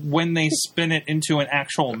when they spin it into an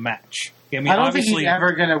actual match. I mean, I don't think obviously, he's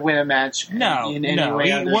ever going to win a match. In any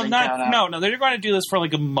way other than count out. No. They're going to do this for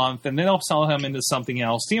like a month, and then they'll sell him into something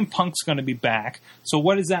else. CM Punk's going to be back. So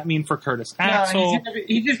what does that mean for Curtis Axel? No,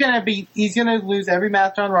 he's going to lose every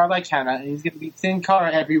match on Raw by count out, and he's going to beat Sin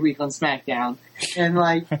Cara every week on SmackDown, and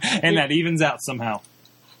like, and that evens out somehow.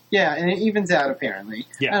 Yeah, and it evens out apparently.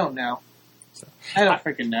 Yeah. I don't know. I don't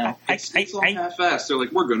freaking know. It's all half-assed. They're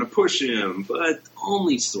like, we're going to push him, but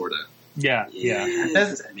only sort of. Yeah.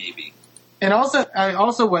 Maybe. And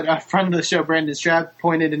also what a friend of the show, Brandon Stroud,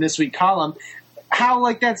 pointed in this week's column, how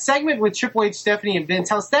like that segment with Triple H, Stephanie, and Vince,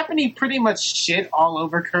 how Stephanie pretty much shit all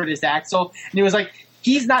over Curtis Axel, and he was like,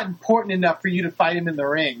 he's not important enough for you to fight him in the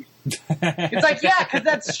ring. It's like, yeah, because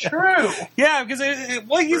that's true. Yeah, because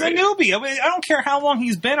he's a newbie. I mean, I don't care how long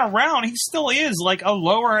he's been around. He still is like a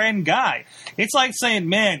lower end guy. It's like saying,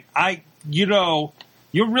 man, you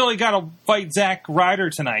really got to fight Zack Ryder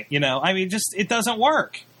tonight. I mean, just it doesn't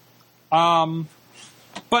work. But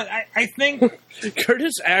I think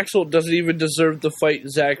Curtis Axel doesn't even deserve to fight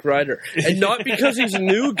Zack Ryder, and not because he's a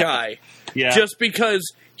new guy, just because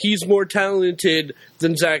he's more talented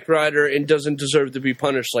than Zack Ryder and doesn't deserve to be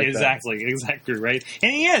punished like that. Exactly right.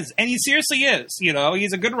 And he is, and he seriously is.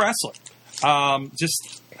 He's a good wrestler.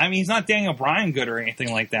 He's not Daniel Bryan good or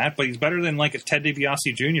anything like that, but he's better than like a Ted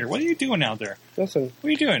DiBiase Jr. What are you doing out there? Nothing. What are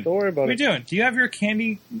you doing? Don't worry about it. What are you doing? Do you have your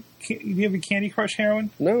Candy Crush heroin?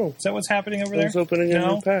 No. Is that what's happening over there? I was opening a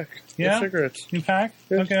new pack. Yeah? Of cigarettes. New pack?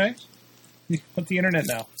 Yeah. Okay. What's the internet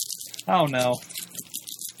now? Oh, no.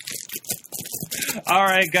 All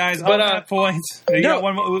right, guys. But, on that point, you no.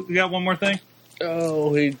 got one more thing?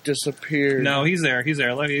 Oh, he disappeared. No, he's there.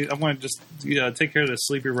 I want to just take care of this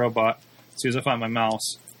sleepy robot as soon as I find my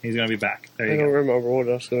mouse. He's going to be back. There you I go. don't remember what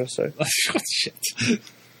I was going to say. Shit.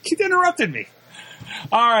 He interrupted me.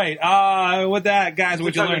 All right. With that, guys,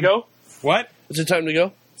 what you learn? Time to go? What? Is it time to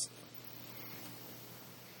go?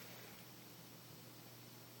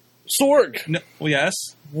 Sorg. No, yes.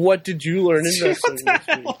 What did you learn in wrestling this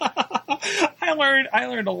week? I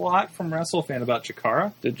learned a lot from WrestleFan about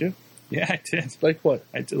Chikara. Did you? Yeah, I did. Like what?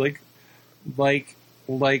 I did like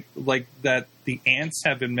that the ants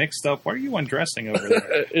have been mixed up. Why are you undressing over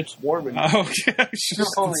there? It's warm in here. Oh, gosh.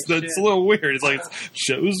 That's a little weird. It's like,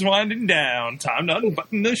 show's winding down. Time to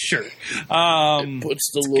unbutton the shirt. It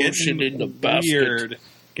puts the lotion in the basket.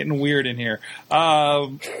 Getting weird in here. I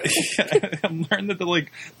learned that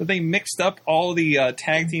they mixed up all the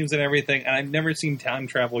tag teams and everything, and I've never seen time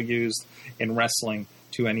travel used in wrestling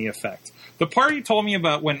to any effect. The part he told me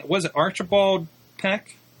about was it Archibald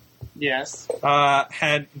Peck? Yes.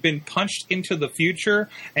 Had been punched into the future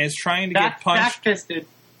and is trying to get punched.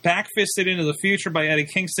 Back-fisted into the future by Eddie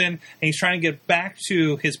Kingston, and he's trying to get back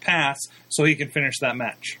to his past so he can finish that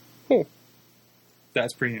match. Cool.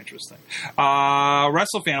 That's pretty interesting.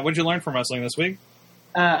 WrestleFan, what did you learn from wrestling this week?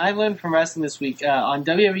 I learned from wrestling this week. On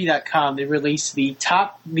WWE.com, they released the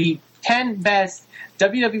 10 best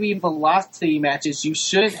WWE Velocity matches you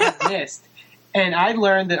should have missed. And I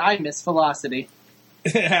learned that I missed Velocity.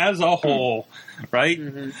 As a whole, right?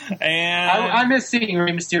 Mm-hmm. And I miss seeing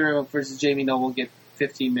Rey Mysterio versus Jamie Noble get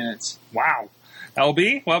 15 minutes. Wow.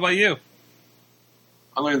 LB, what about you?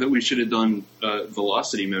 I learned that we should have done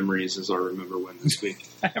Velocity Memories as I remember when this week.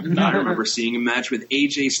 I I remember seeing a match with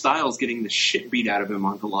AJ Styles getting the shit beat out of him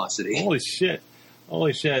on Velocity. Holy shit. No,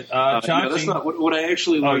 that's not what I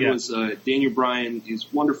actually learned. Was Daniel Bryan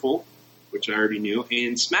is wonderful, which I already knew,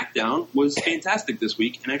 and SmackDown was fantastic this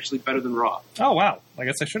week and actually better than Raw. Oh, wow. I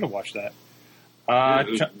guess I should have watched that.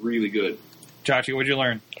 It was really good. Chachi, what did you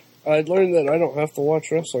learn? I learned that I don't have to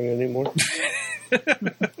watch wrestling anymore.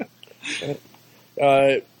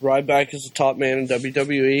 Ryback is the top man in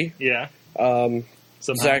WWE. Yeah.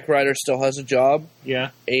 Zack Ryder still has a job.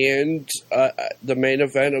 Yeah. And the main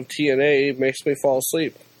event of TNA makes me fall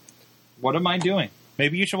asleep. What am I doing?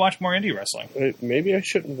 Maybe you should watch more indie wrestling. Maybe I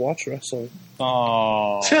shouldn't watch wrestling.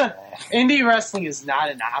 Oh. Indie wrestling is not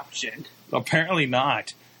an option. Apparently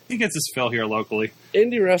not. He gets his fill here locally.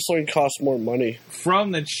 Indie wrestling costs more money.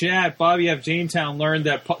 From the chat, Bobby F. Janetown learned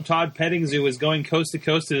that Todd Pettingzoo is going coast to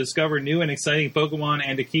coast to discover new and exciting Pokemon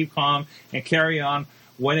and to keep calm and carry on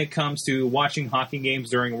when it comes to watching hockey games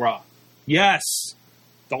during Raw. Yes!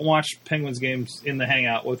 Don't watch Penguins games in the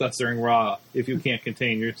hangout with us during Raw if you can't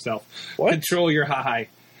contain yourself. What? Control your high.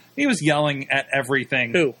 He was yelling at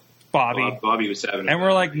everything. Who? Bobby. Bobby was having and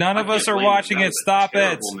we're like, none of us are watching it. Stop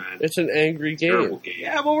it. It's an angry Terrible game. game.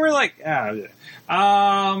 Yeah, but we're like,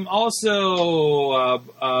 also,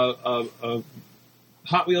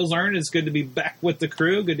 Hot Wheels Earn, it's good to be back with the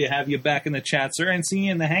crew. Good to have you back in the chat, sir, and see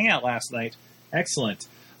you in the hangout last night. Excellent.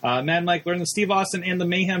 Mad Mike learned that Steve Austin and the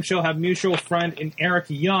Mayhem Show have mutual friend in Eric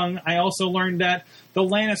Young. I also learned that the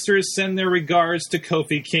Lannisters send their regards to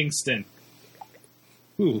Kofi Kingston.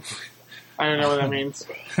 Ooh. I don't know what that means.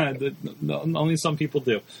 Only some people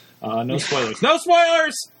do. No spoilers. No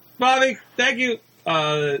spoilers, Bobby. Thank you.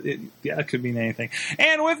 It could mean anything.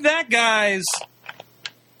 And with that, guys,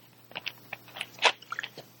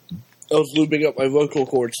 I was lubing up my vocal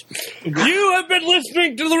cords. You have been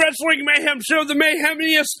listening to the Wrestling Mayhem Show, the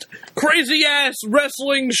mayhemiest, crazy-ass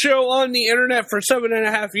wrestling show on the internet for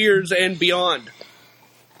 7.5 years and beyond.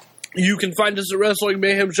 You can find us at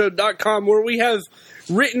WrestlingMayhemShow.com, where we have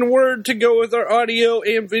written word to go with our audio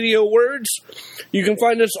and video words. You can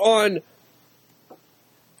find us on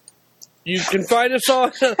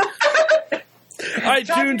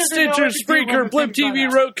iTunes, Stitcher, Spreaker, Blip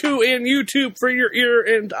TV, Roku, and YouTube for your ear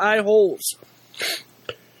and eye holes.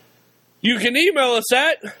 You can email us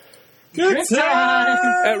at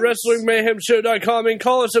WrestlingMayhemShow.com and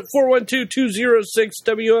call us at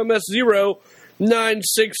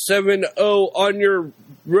 412-206-WMS0-9670 on your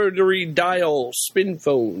rotary dial spin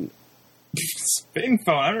phone. spin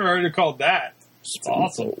phone. I've never heard it called that. It's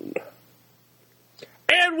awesome.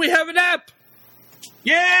 And we have an app.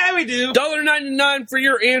 Yeah, we do. $1.99 for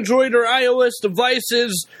your Android or iOS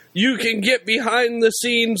devices. You can get behind the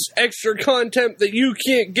scenes extra content that you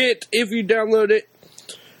can't get if you download it.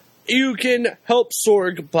 You can help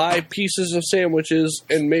Sorg buy pieces of sandwiches,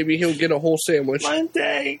 and maybe he'll get a whole sandwich. One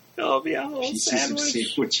day, there'll be a whole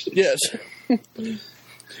sandwich. Yes.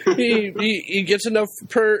 he gets enough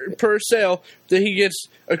per sale that he gets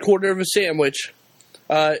a quarter of a sandwich.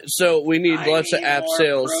 So we need lots of app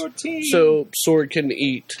sales protein. So Sorg can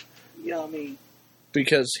eat. Yummy.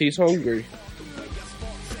 Because he's hungry.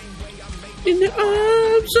 In the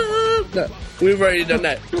arms of... No, we've already done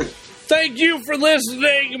that. Thank you for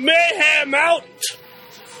listening. Mayhem out.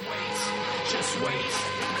 Just wait,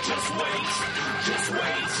 just wait, just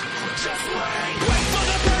wait, just wait.